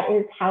that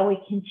is how we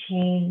can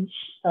change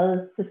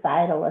those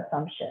societal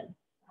assumptions.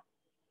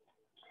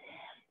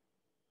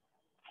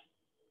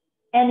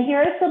 And here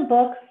are some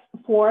books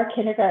for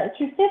kindergarten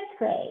through 5th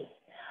grade.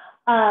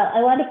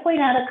 I want to point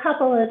out a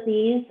couple of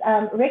these.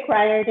 Rick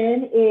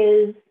Riordan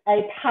is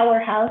a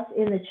powerhouse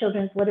in the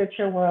children's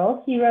literature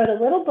world. He wrote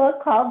a little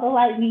book called The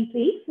Lightning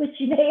Thief, which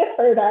you may have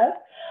heard of.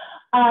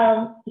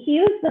 He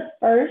was the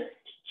first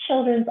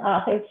children's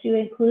author to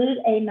include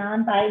a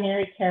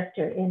non-binary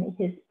character in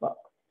his book.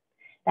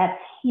 That's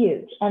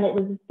huge, and it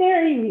was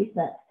very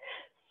recent.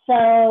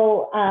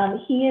 So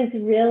he is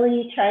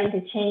really trying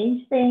to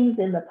change things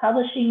in the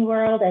publishing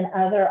world, and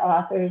other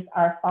authors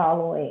are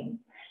following,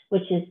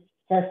 which is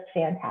just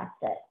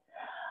fantastic.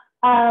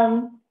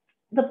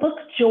 The book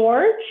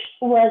George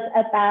was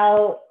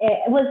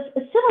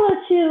similar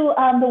to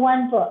the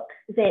one book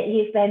that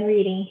you've been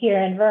reading here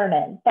in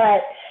Vernon,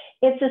 but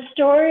it's a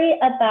story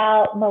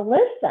about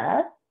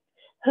Melissa,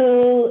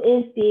 who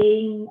is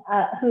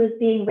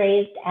being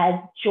raised as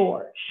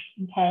George.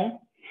 Okay.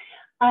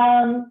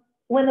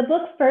 When the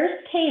book first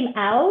came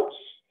out,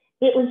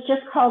 it was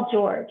just called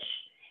George.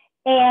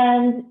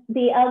 And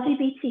the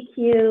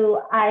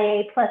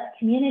LGBTQIA+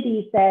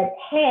 community said,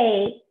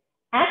 hey,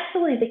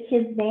 actually the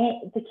kid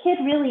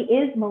really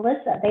is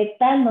Melissa. They've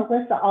been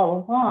Melissa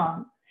all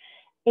along.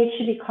 It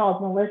should be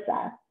called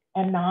Melissa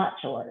and not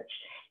George.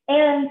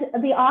 And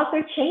the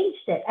author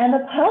changed it and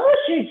the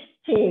publisher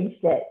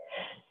changed it.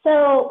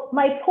 So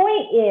my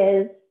point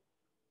is,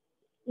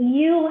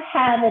 you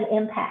have an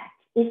impact.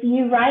 If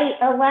you write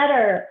a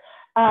letter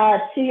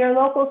to your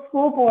local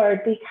school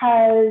board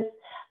because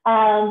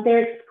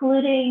they're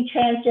excluding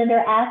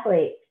transgender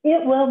athletes,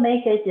 it will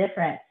make a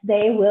difference.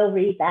 They will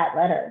read that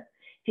letter.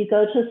 If you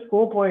go to a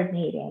school board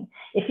meeting,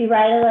 if you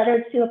write a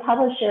letter to a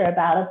publisher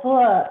about a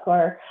book,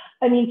 or,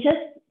 I mean, just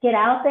get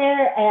out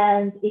there,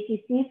 and if you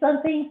see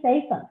something,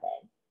 say something.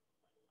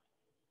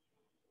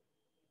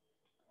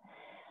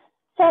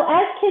 So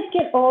as kids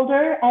get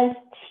older, as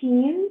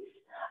teens,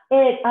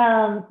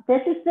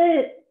 this is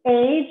the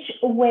age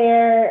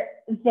where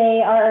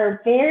they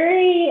are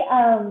very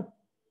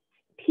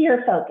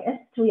peer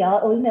focused. We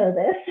know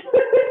this.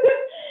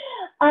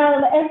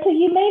 And so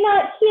you may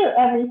not hear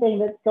everything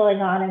that's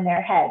going on in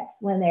their heads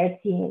when they're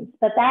teens,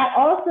 but that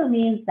also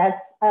means that's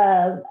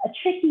a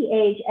tricky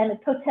age and a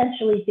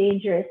potentially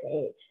dangerous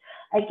age.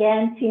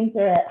 Again, teens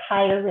are at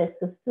higher risk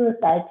of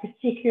suicide,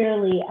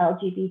 particularly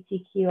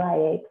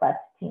LGBTQIA+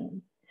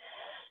 teens.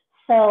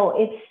 So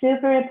it's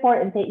super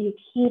important that you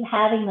keep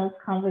having those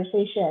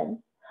conversations.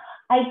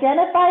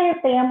 Identify your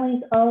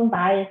family's own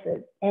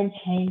biases and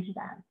change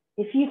them.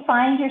 If you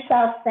find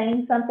yourself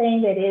saying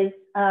something that is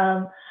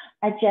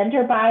a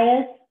gender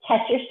bias,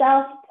 catch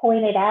yourself,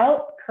 point it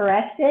out,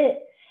 correct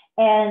it,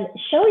 and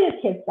show your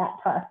kids that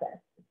process.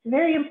 It's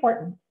very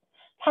important.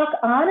 Talk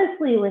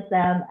honestly with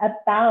them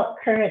about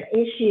current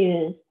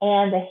issues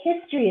and the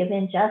history of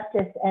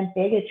injustice and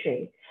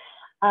bigotry.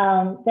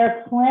 There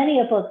are plenty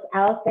of books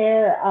out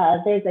there.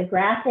 There's a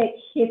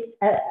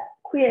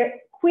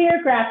queer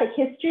graphic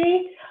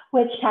history,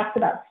 which talks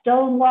about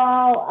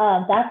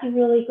Stonewall. That's a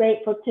really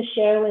great book to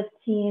share with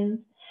teens.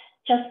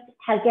 Just,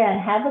 again,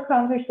 have a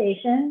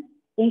conversation,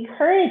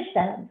 encourage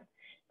them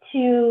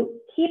to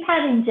keep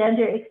having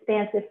gender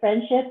expansive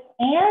friendships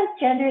and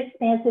gender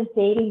expansive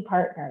dating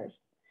partners.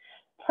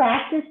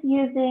 Practice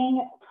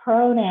using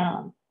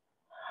pronouns.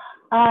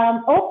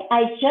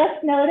 I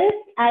just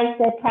noticed I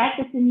said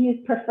practice and use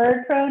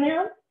preferred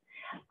pronouns.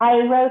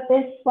 I wrote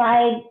this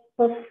slide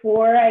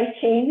before I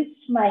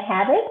changed my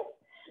habits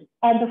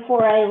and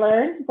before I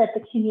learned that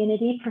the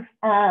community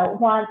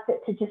wants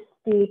it to just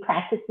be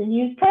practice and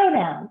use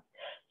pronouns.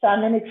 So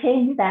I'm going to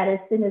change that as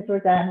soon as we're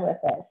done with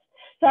this.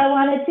 So I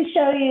wanted to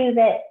show you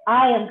that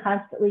I am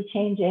constantly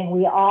changing.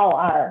 We all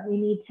are. We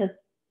need to,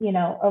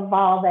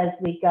 evolve as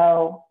we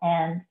go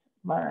and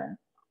learn.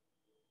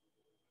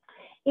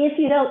 If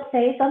you don't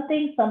say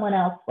something, someone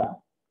else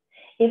will.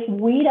 If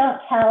we don't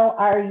tell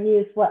our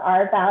youth what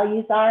our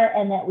values are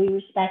and that we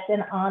respect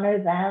and honor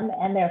them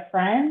and their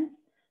friends,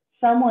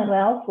 someone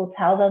else will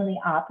tell them the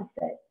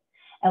opposite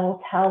and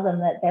will tell them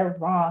that they're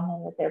wrong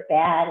and that they're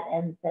bad,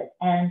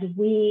 and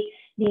we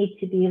need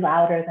to be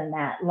louder than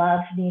that.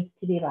 Love needs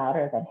to be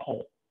louder than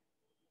hate.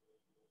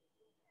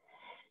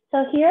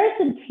 So here are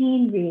some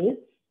teen reads.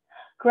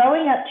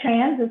 Growing Up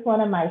Trans is one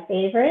of my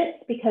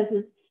favorites because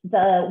it's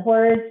the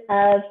words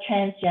of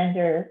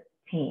transgender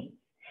teens.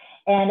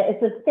 And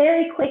it's a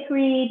very quick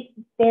read,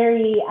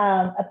 very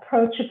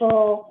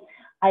approachable.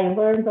 I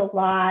learned a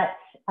lot.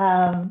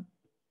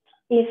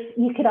 If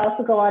you could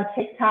also go on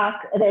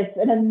TikTok, there's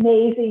an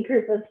amazing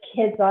group of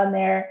kids on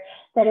there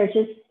that are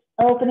just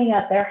opening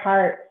up their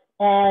hearts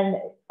and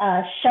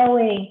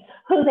showing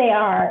who they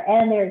are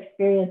and their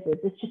experiences.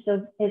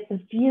 It's a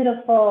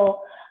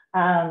beautiful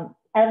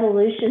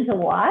evolution to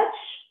watch.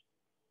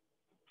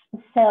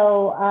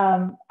 So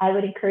I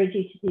would encourage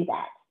you to do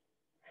that.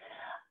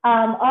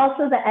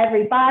 Also, the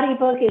Everybody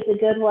book is a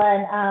good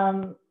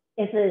one.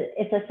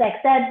 It's a sex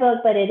ed book,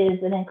 but it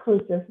is an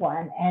inclusive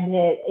one. And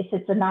if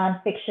it's a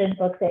nonfiction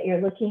book that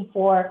you're looking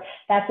for,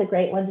 that's a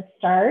great one to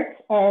start.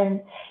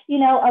 And, you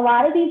know, a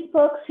lot of these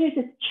books, here's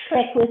a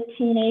trick with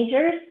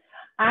teenagers.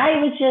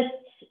 I would just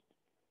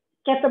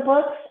get the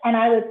books and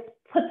I would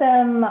put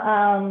them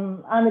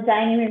on the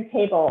dining room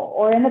table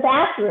or in the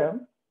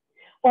bathroom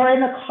or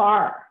in the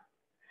car.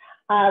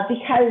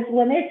 Because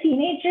when they're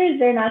teenagers,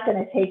 they're not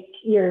going to take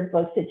your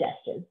book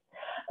suggestions,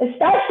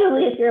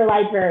 especially if you're a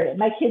librarian.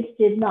 My kids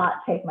did not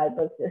take my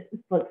book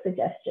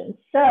suggestions.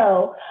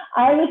 So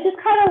I would just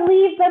kind of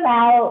leave them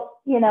out,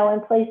 you know, in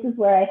places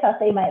where I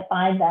thought they might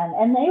find them,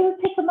 and they would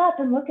pick them up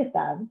and look at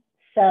them.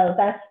 So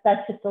that's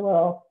just a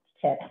little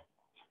tip.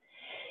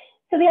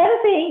 So the other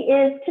thing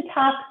is to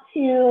talk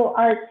to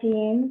our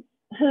teens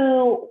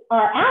who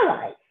are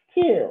allies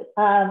too.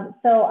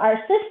 So our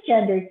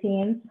cisgender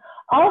teens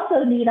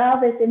also need all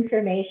this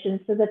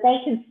information so that they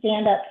can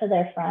stand up for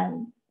their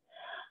friends.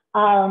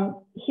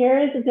 Here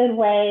is a good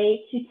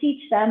way to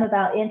teach them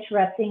about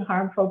interrupting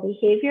harmful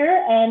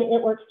behavior, and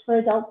it works for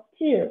adults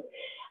too.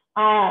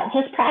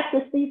 Just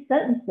practice these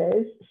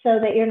sentences so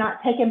that you're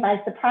not taken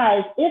by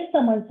surprise if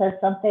someone says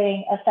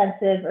something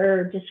offensive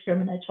or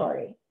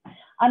discriminatory.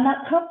 I'm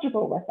not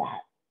comfortable with that.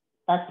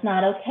 That's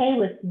not okay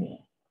with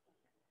me.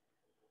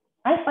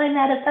 I find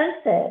that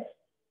offensive.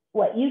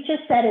 What you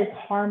just said is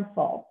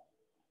harmful.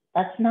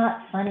 That's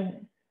not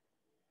funny.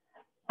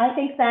 I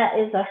think that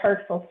is a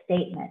hurtful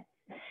statement.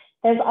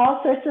 There's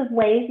all sorts of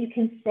ways you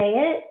can say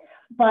it,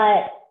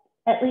 but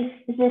at least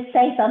just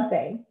say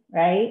something,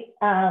 right?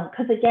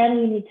 Because again,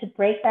 we need to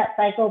break that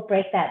cycle,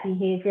 break that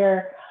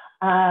behavior,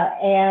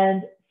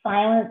 and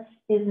silence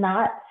is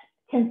not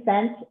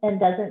consent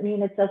and doesn't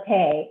mean it's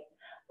okay.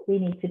 We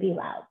need to be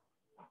loud.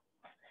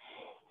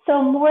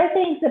 So more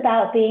things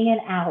about being an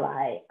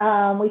ally.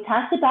 We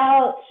talked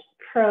about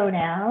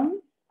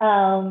pronouns.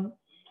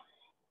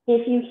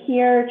 If you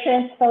hear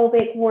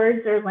transphobic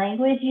words or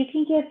language, you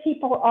can give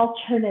people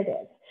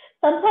alternatives.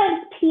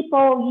 Sometimes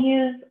people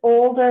use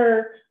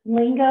older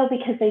lingo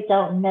because they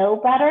don't know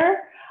better,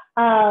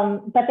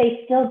 but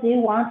they still do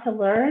want to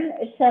learn.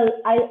 So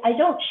I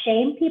don't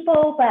shame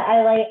people, but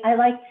I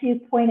like to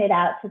point it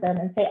out to them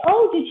and say,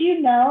 oh, did you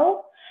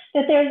know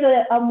that there's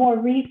a more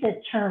recent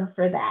term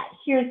for that?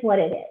 Here's what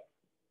it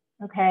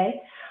is, okay?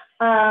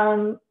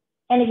 An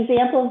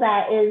example of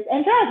that is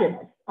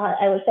androgynous.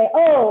 I would say,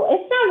 oh,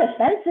 it's not an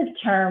offensive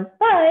term,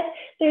 but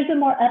there's a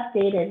more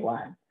updated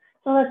one.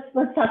 So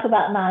let's talk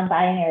about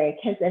non-binary,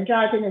 because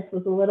androgynous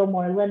was a little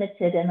more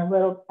limited and a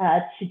little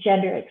to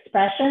gender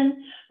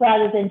expression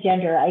rather than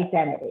gender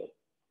identity.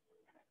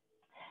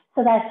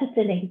 So that's just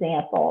an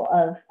example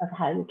of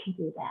how you can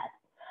do that.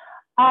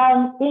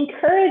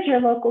 Encourage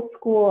your local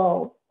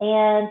schools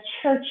and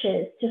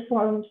churches to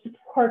form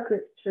support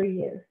groups for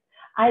youth.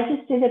 I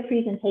just did a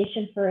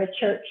presentation for a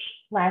church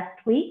last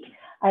week.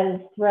 I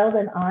was thrilled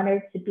and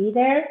honored to be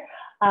there.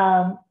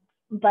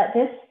 But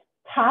this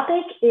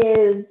topic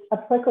is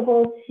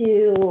applicable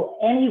to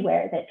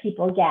anywhere that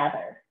people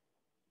gather.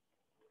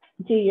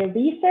 Do your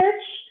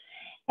research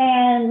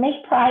and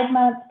make Pride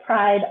Month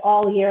Pride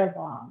all year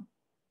long.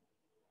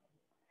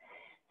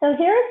 So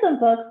here are some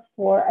books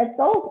for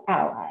adult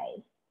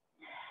allies.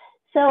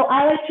 So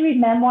I like to read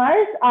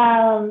memoirs.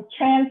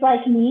 Trans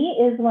Like Me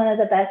is one of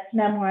the best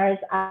memoirs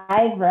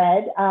I've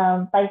read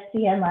by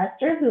C.N.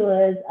 Lester, who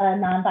is a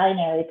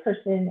non-binary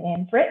person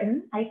in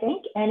Britain, I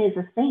think, and is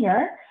a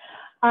singer.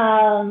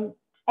 And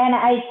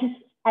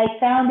I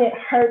found it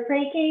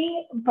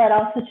heartbreaking, but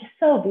also just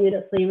so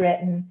beautifully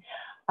written.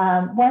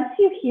 Once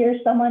you hear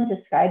someone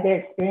describe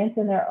their experience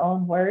in their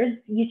own words,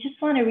 you just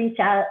want to reach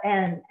out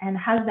and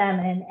hug them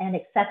and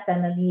accept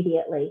them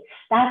immediately.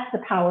 That's the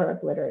power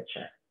of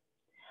literature.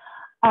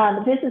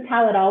 This Is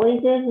How It Always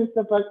Is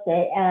the book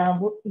that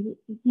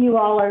you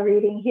all are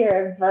reading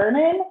here.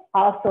 Vernon,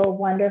 also a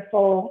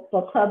wonderful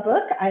book club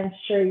book. I'm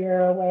sure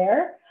you're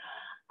aware.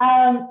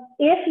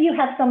 If you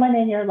have someone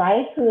in your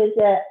life who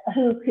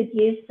could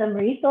use some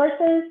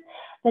resources,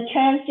 The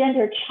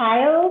Transgender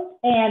Child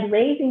and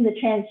Raising the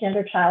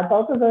Transgender Child,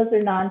 both of those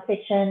are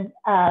nonfiction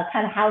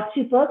kind of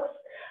how-to books,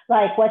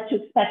 like what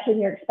to expect when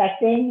you're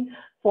expecting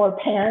for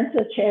parents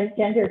of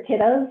transgender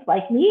kiddos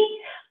like me.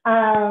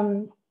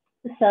 So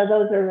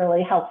those are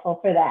really helpful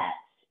for that.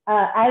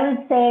 I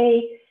would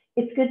say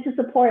it's good to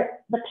support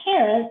the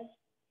parents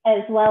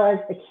as well as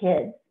the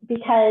kids,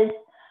 because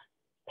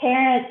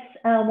parents,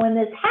 when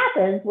this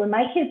happens, when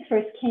my kids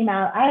first came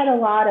out, I had a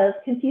lot of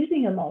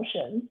confusing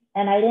emotions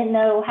and I didn't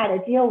know how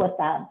to deal with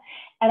them.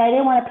 And I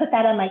didn't want to put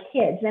that on my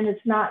kids, and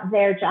it's not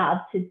their job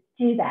to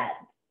do that.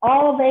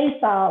 All they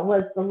saw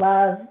was the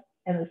love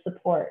and the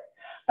support.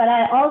 But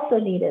I also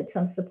needed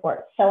some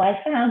support. So I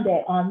found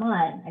it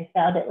online. I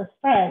found it with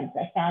friends.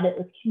 I found it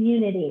with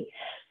community.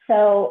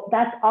 So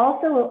that's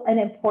also an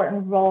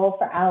important role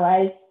for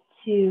allies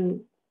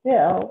to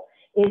fill,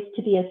 is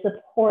to be a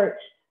support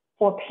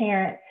for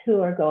parents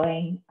who are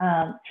going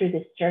through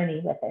this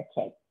journey with their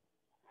kids.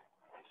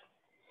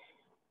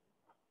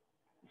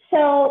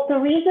 So the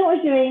reason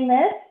we're doing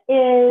this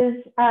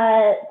is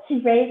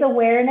to raise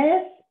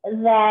awareness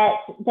that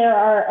there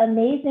are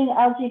amazing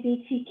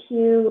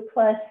LGBTQ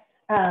plus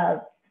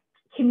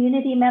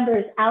community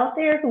members out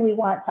there who we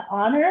want to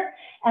honor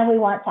and we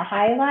want to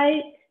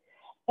highlight,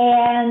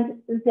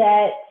 and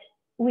that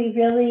we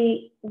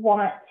really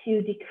want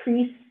to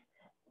decrease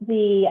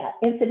the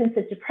incidence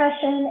of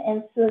depression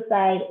and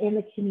suicide in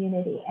the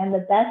community. And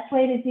the best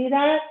way to do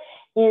that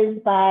is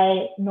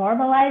by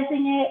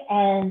normalizing it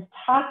and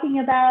talking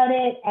about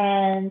it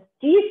and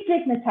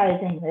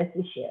destigmatizing this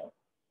issue.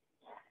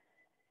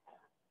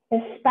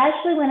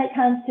 Especially when it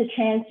comes to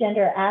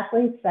transgender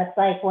athletes, that's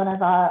like one of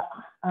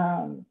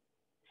the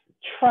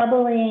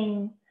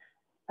troubling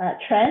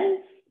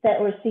trends that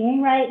we're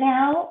seeing right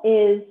now,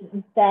 is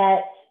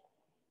that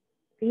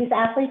these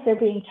athletes are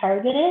being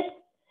targeted,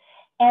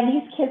 and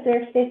these kids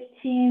are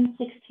 15,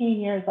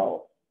 16 years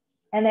old,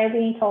 and they're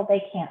being told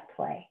they can't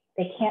play.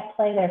 They can't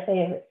play their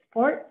favorite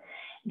sport.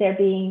 They're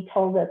being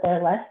told that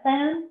they're less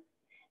than.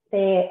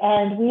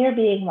 And we are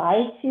being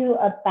lied to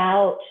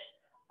about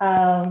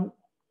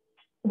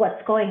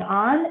what's going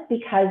on,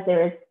 because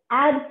there is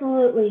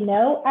absolutely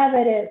no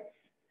evidence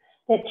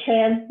that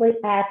trans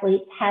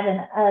athletes have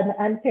an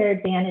unfair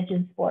advantage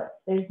in sports.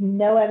 There's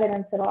no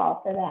evidence at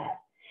all for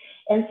that.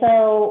 And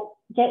so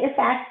get your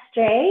facts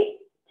straight,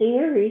 do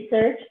your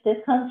research. This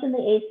comes from the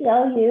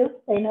ACLU.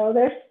 They know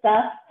their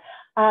stuff.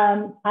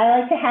 I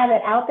like to have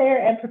it out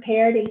there and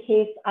prepared in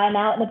case I'm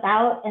out and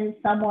about and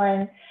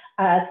someone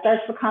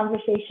starts the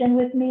conversation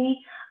with me,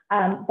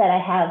 that I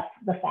have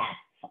the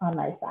facts on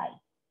my side.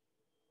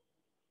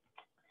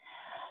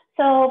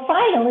 So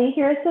finally,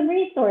 here are some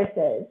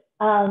resources.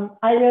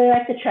 I really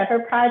like the Trevor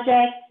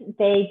Project.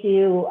 They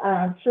do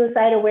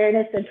suicide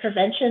awareness and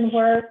prevention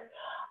work.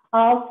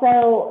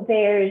 Also,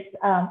 there's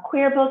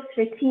queer books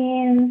for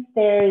teens.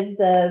 There's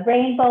the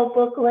Rainbow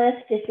Book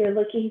List if you're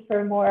looking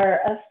for more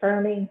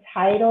affirming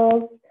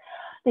titles.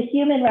 The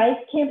Human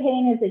Rights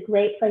Campaign is a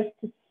great place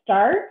to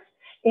start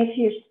if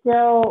you're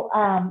still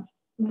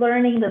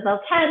learning the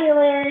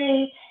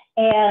vocabulary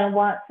and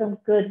want some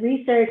good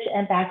research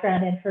and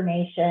background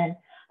information,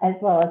 as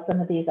well as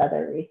some of these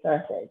other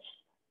resources.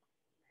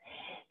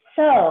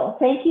 So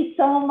thank you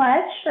so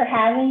much for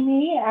having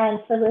me and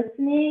for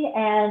listening,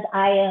 and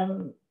I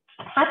am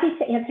happy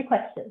to answer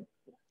questions,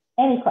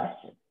 any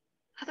questions.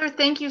 Heather,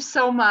 thank you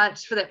so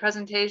much for that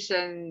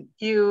presentation.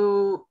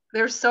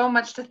 There's so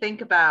much to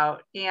think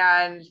about,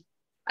 and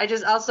I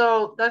just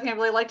also, the other thing I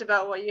really liked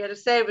about what you had to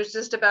say was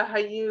just about how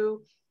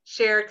you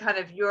shared kind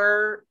of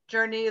your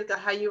journey,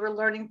 how you were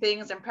learning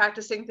things and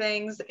practicing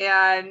things,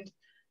 and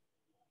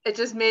it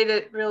just made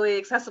it really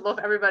accessible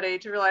for everybody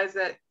to realize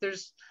that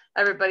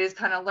everybody's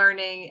kind of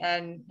learning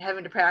and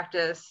having to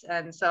practice.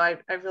 And so I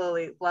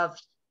really loved,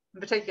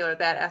 in particular,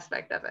 that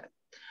aspect of it.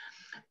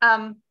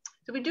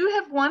 So we do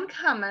have one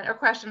comment or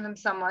question from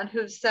someone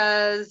who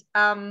says,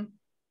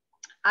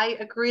 I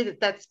agree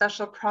that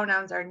special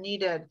pronouns are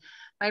needed.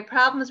 My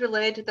problem is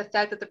related to the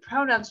fact that the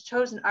pronouns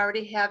chosen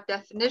already have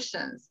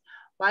definitions.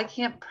 Why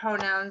can't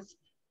pronouns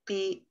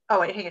be,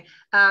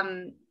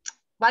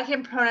 why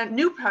can't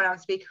new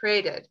pronouns be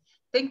created?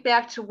 Think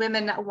back to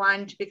women not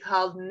wanting to be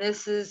called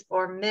Mrs.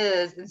 or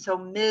Ms., and so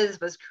Ms.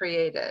 was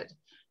created.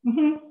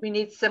 Mm-hmm. We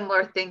need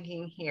similar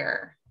thinking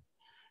here.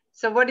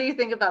 So what do you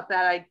think about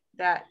that?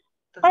 Yeah,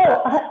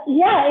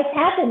 it's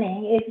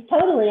happening. It's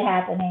totally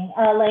happening.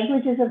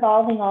 Language is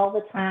evolving all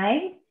the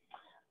time.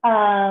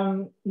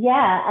 And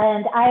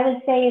I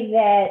would say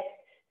that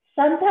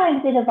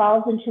sometimes it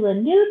evolves into a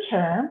new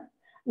term,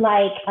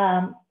 like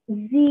them,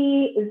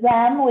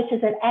 which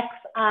is an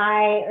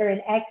XI or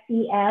an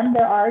XEM.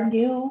 There are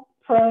new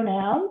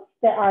pronouns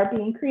that are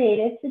being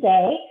created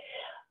today,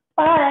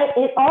 but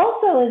it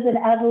also is an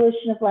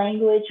evolution of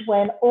language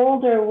when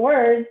older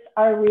words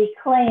are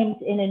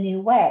reclaimed in a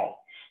new way.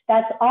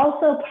 That's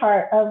also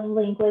part of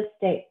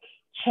linguistic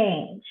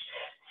change.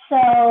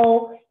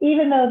 So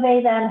even though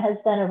they, them has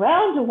been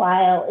around a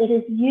while, it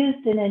is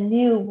used in a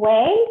new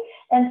way,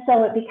 and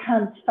so it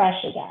becomes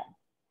fresh again.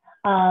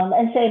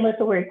 And same with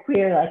the word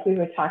queer, like we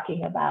were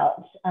talking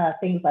about,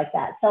 things like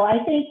that. So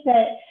I think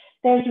that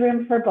there's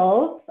room for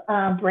both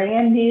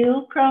brand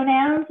new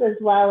pronouns as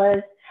well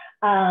as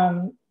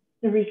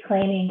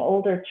reclaiming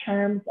older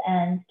terms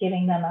and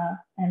giving them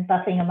and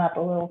buffing them up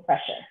a little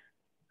fresher.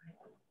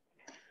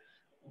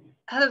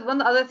 Heather,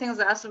 one of the other things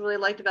I also really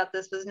liked about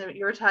this was,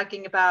 you were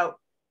talking about,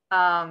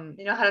 how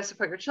to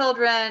support your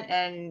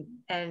children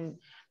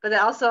but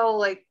also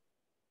like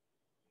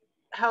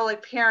how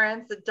like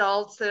parents,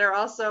 adults that are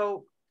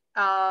also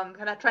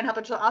kind of trying to help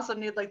their children also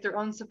need like their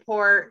own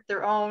support,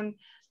 their own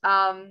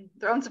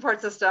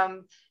support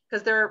system,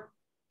 because they're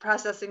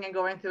processing and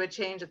going through a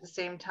change at the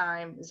same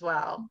time as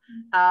well.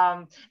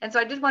 And so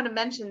I did want to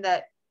mention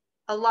that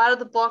a lot of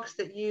the books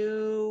that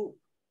you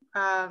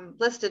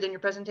listed in your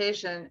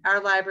presentation,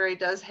 our library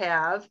does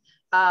have.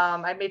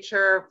 I made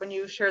sure when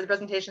you shared the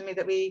presentation with me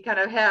that we kind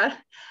of had,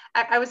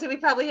 I would say we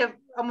probably have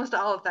almost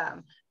all of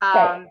them.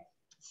 Right.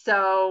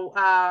 So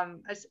I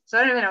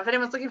don't even know if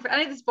anyone's looking for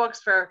any of these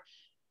books, for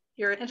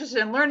you're interested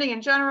in learning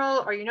in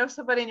general, or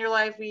somebody in your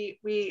life,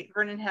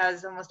 Vernon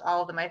has almost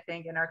all of them, I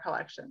think, in our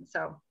collection.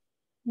 So,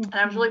 and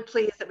I was really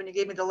pleased that when you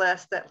gave me the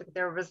list that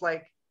there was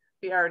like,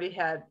 we already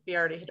had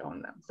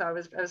owned them. So I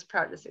was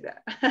proud to see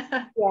that.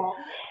 Yeah.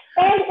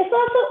 And it's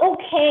also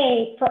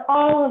okay for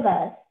all of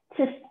us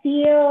to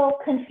feel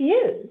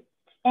confused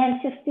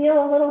and to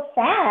feel a little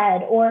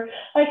sad, or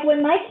like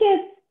when my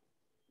kids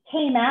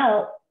came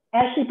out,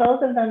 actually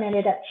both of them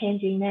ended up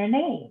changing their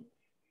names.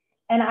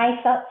 And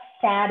I felt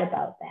sad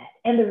about that.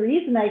 And the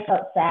reason I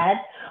felt sad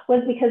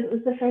was because it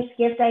was the first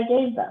gift I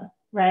gave them,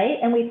 right?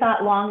 And we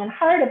thought long and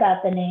hard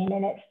about the name,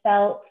 and it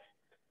felt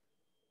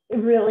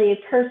really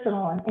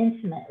personal and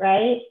intimate,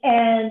 right?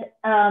 And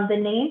the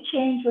name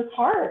change was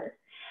hard.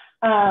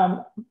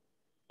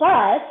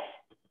 But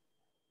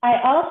I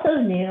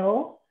also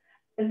knew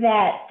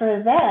that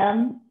for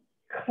them,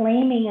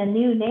 claiming a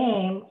new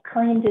name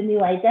claimed a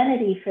new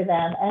identity for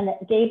them, and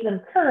it gave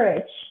them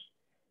courage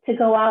to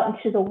go out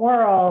into the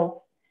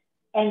world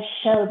and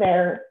show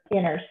their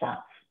inner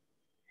self.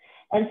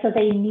 And so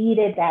they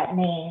needed that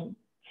name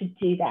to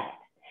do that.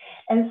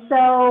 And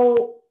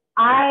so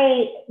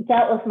I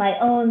dealt with my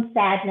own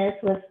sadness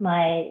with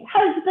my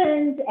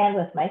husband and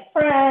with my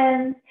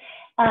friends,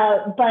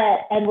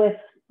 and with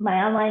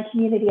my online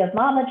community of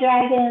Mama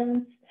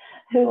Dragons,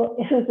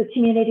 who's a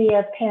community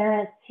of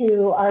parents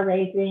who are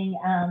raising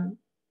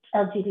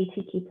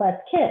LGBTQ plus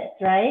kids,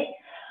 right?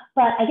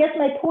 But I guess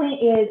my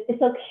point is,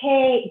 it's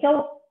okay.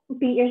 Don't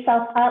beat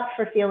yourself up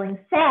for feeling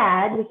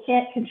sad. We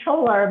can't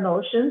control our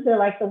emotions. They're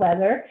like the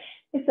weather.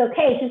 It's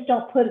okay. Just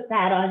don't put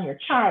that on your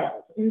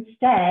child.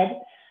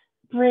 Instead,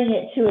 bring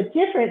it to a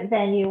different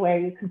venue where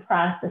you can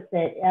process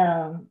it,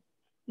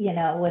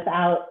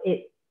 without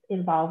it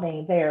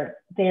involving their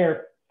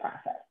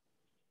process.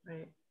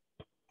 Right.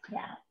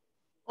 Yeah.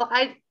 Well,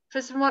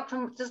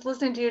 from just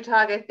listening to you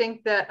talk, I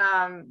think that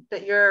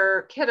that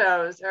your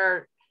kiddos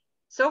are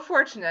so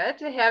fortunate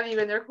to have you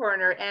in their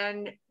corner,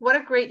 and what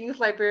a great youth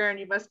librarian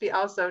you must be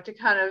also to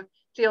kind of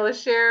be able to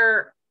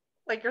share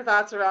like your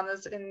thoughts around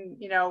this and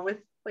with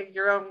like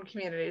your own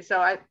community.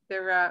 So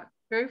they're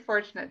very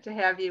fortunate to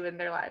have you in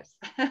their lives.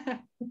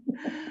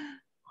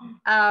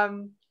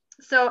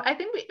 So I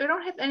think we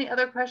don't have any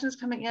other questions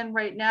coming in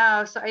right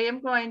now. So I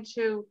am going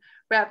to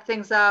wrap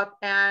things up.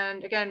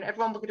 And again,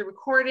 everyone will get a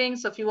recording.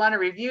 So if you want to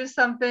review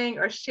something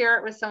or share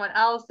it with someone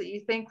else that you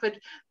think would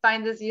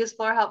find this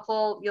useful or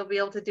helpful, you'll be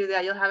able to do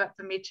that. You'll have it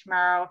from me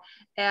tomorrow.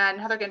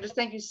 And Heather, again, just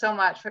thank you so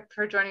much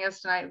for joining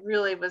us tonight. It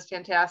really was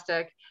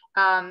fantastic.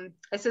 I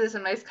see there's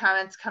some nice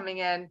comments coming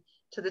in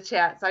to the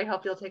chat, so I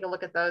hope you'll take a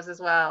look at those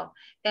as well.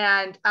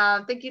 And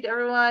thank you to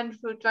everyone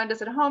who joined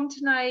us at home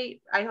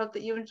tonight. I hope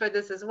that you enjoyed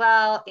this as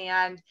well,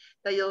 and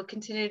that you'll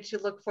continue to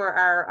look for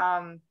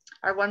our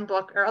one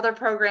book or other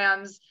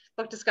programs,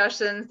 book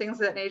discussions,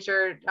 things of that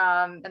nature,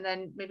 and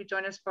then maybe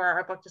join us for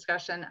our book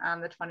discussion on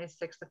the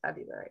 26th of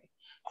February.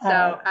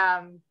 So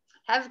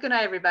have a good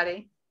night,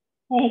 everybody.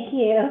 Thank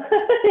you.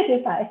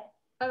 Bye.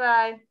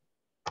 Bye-bye.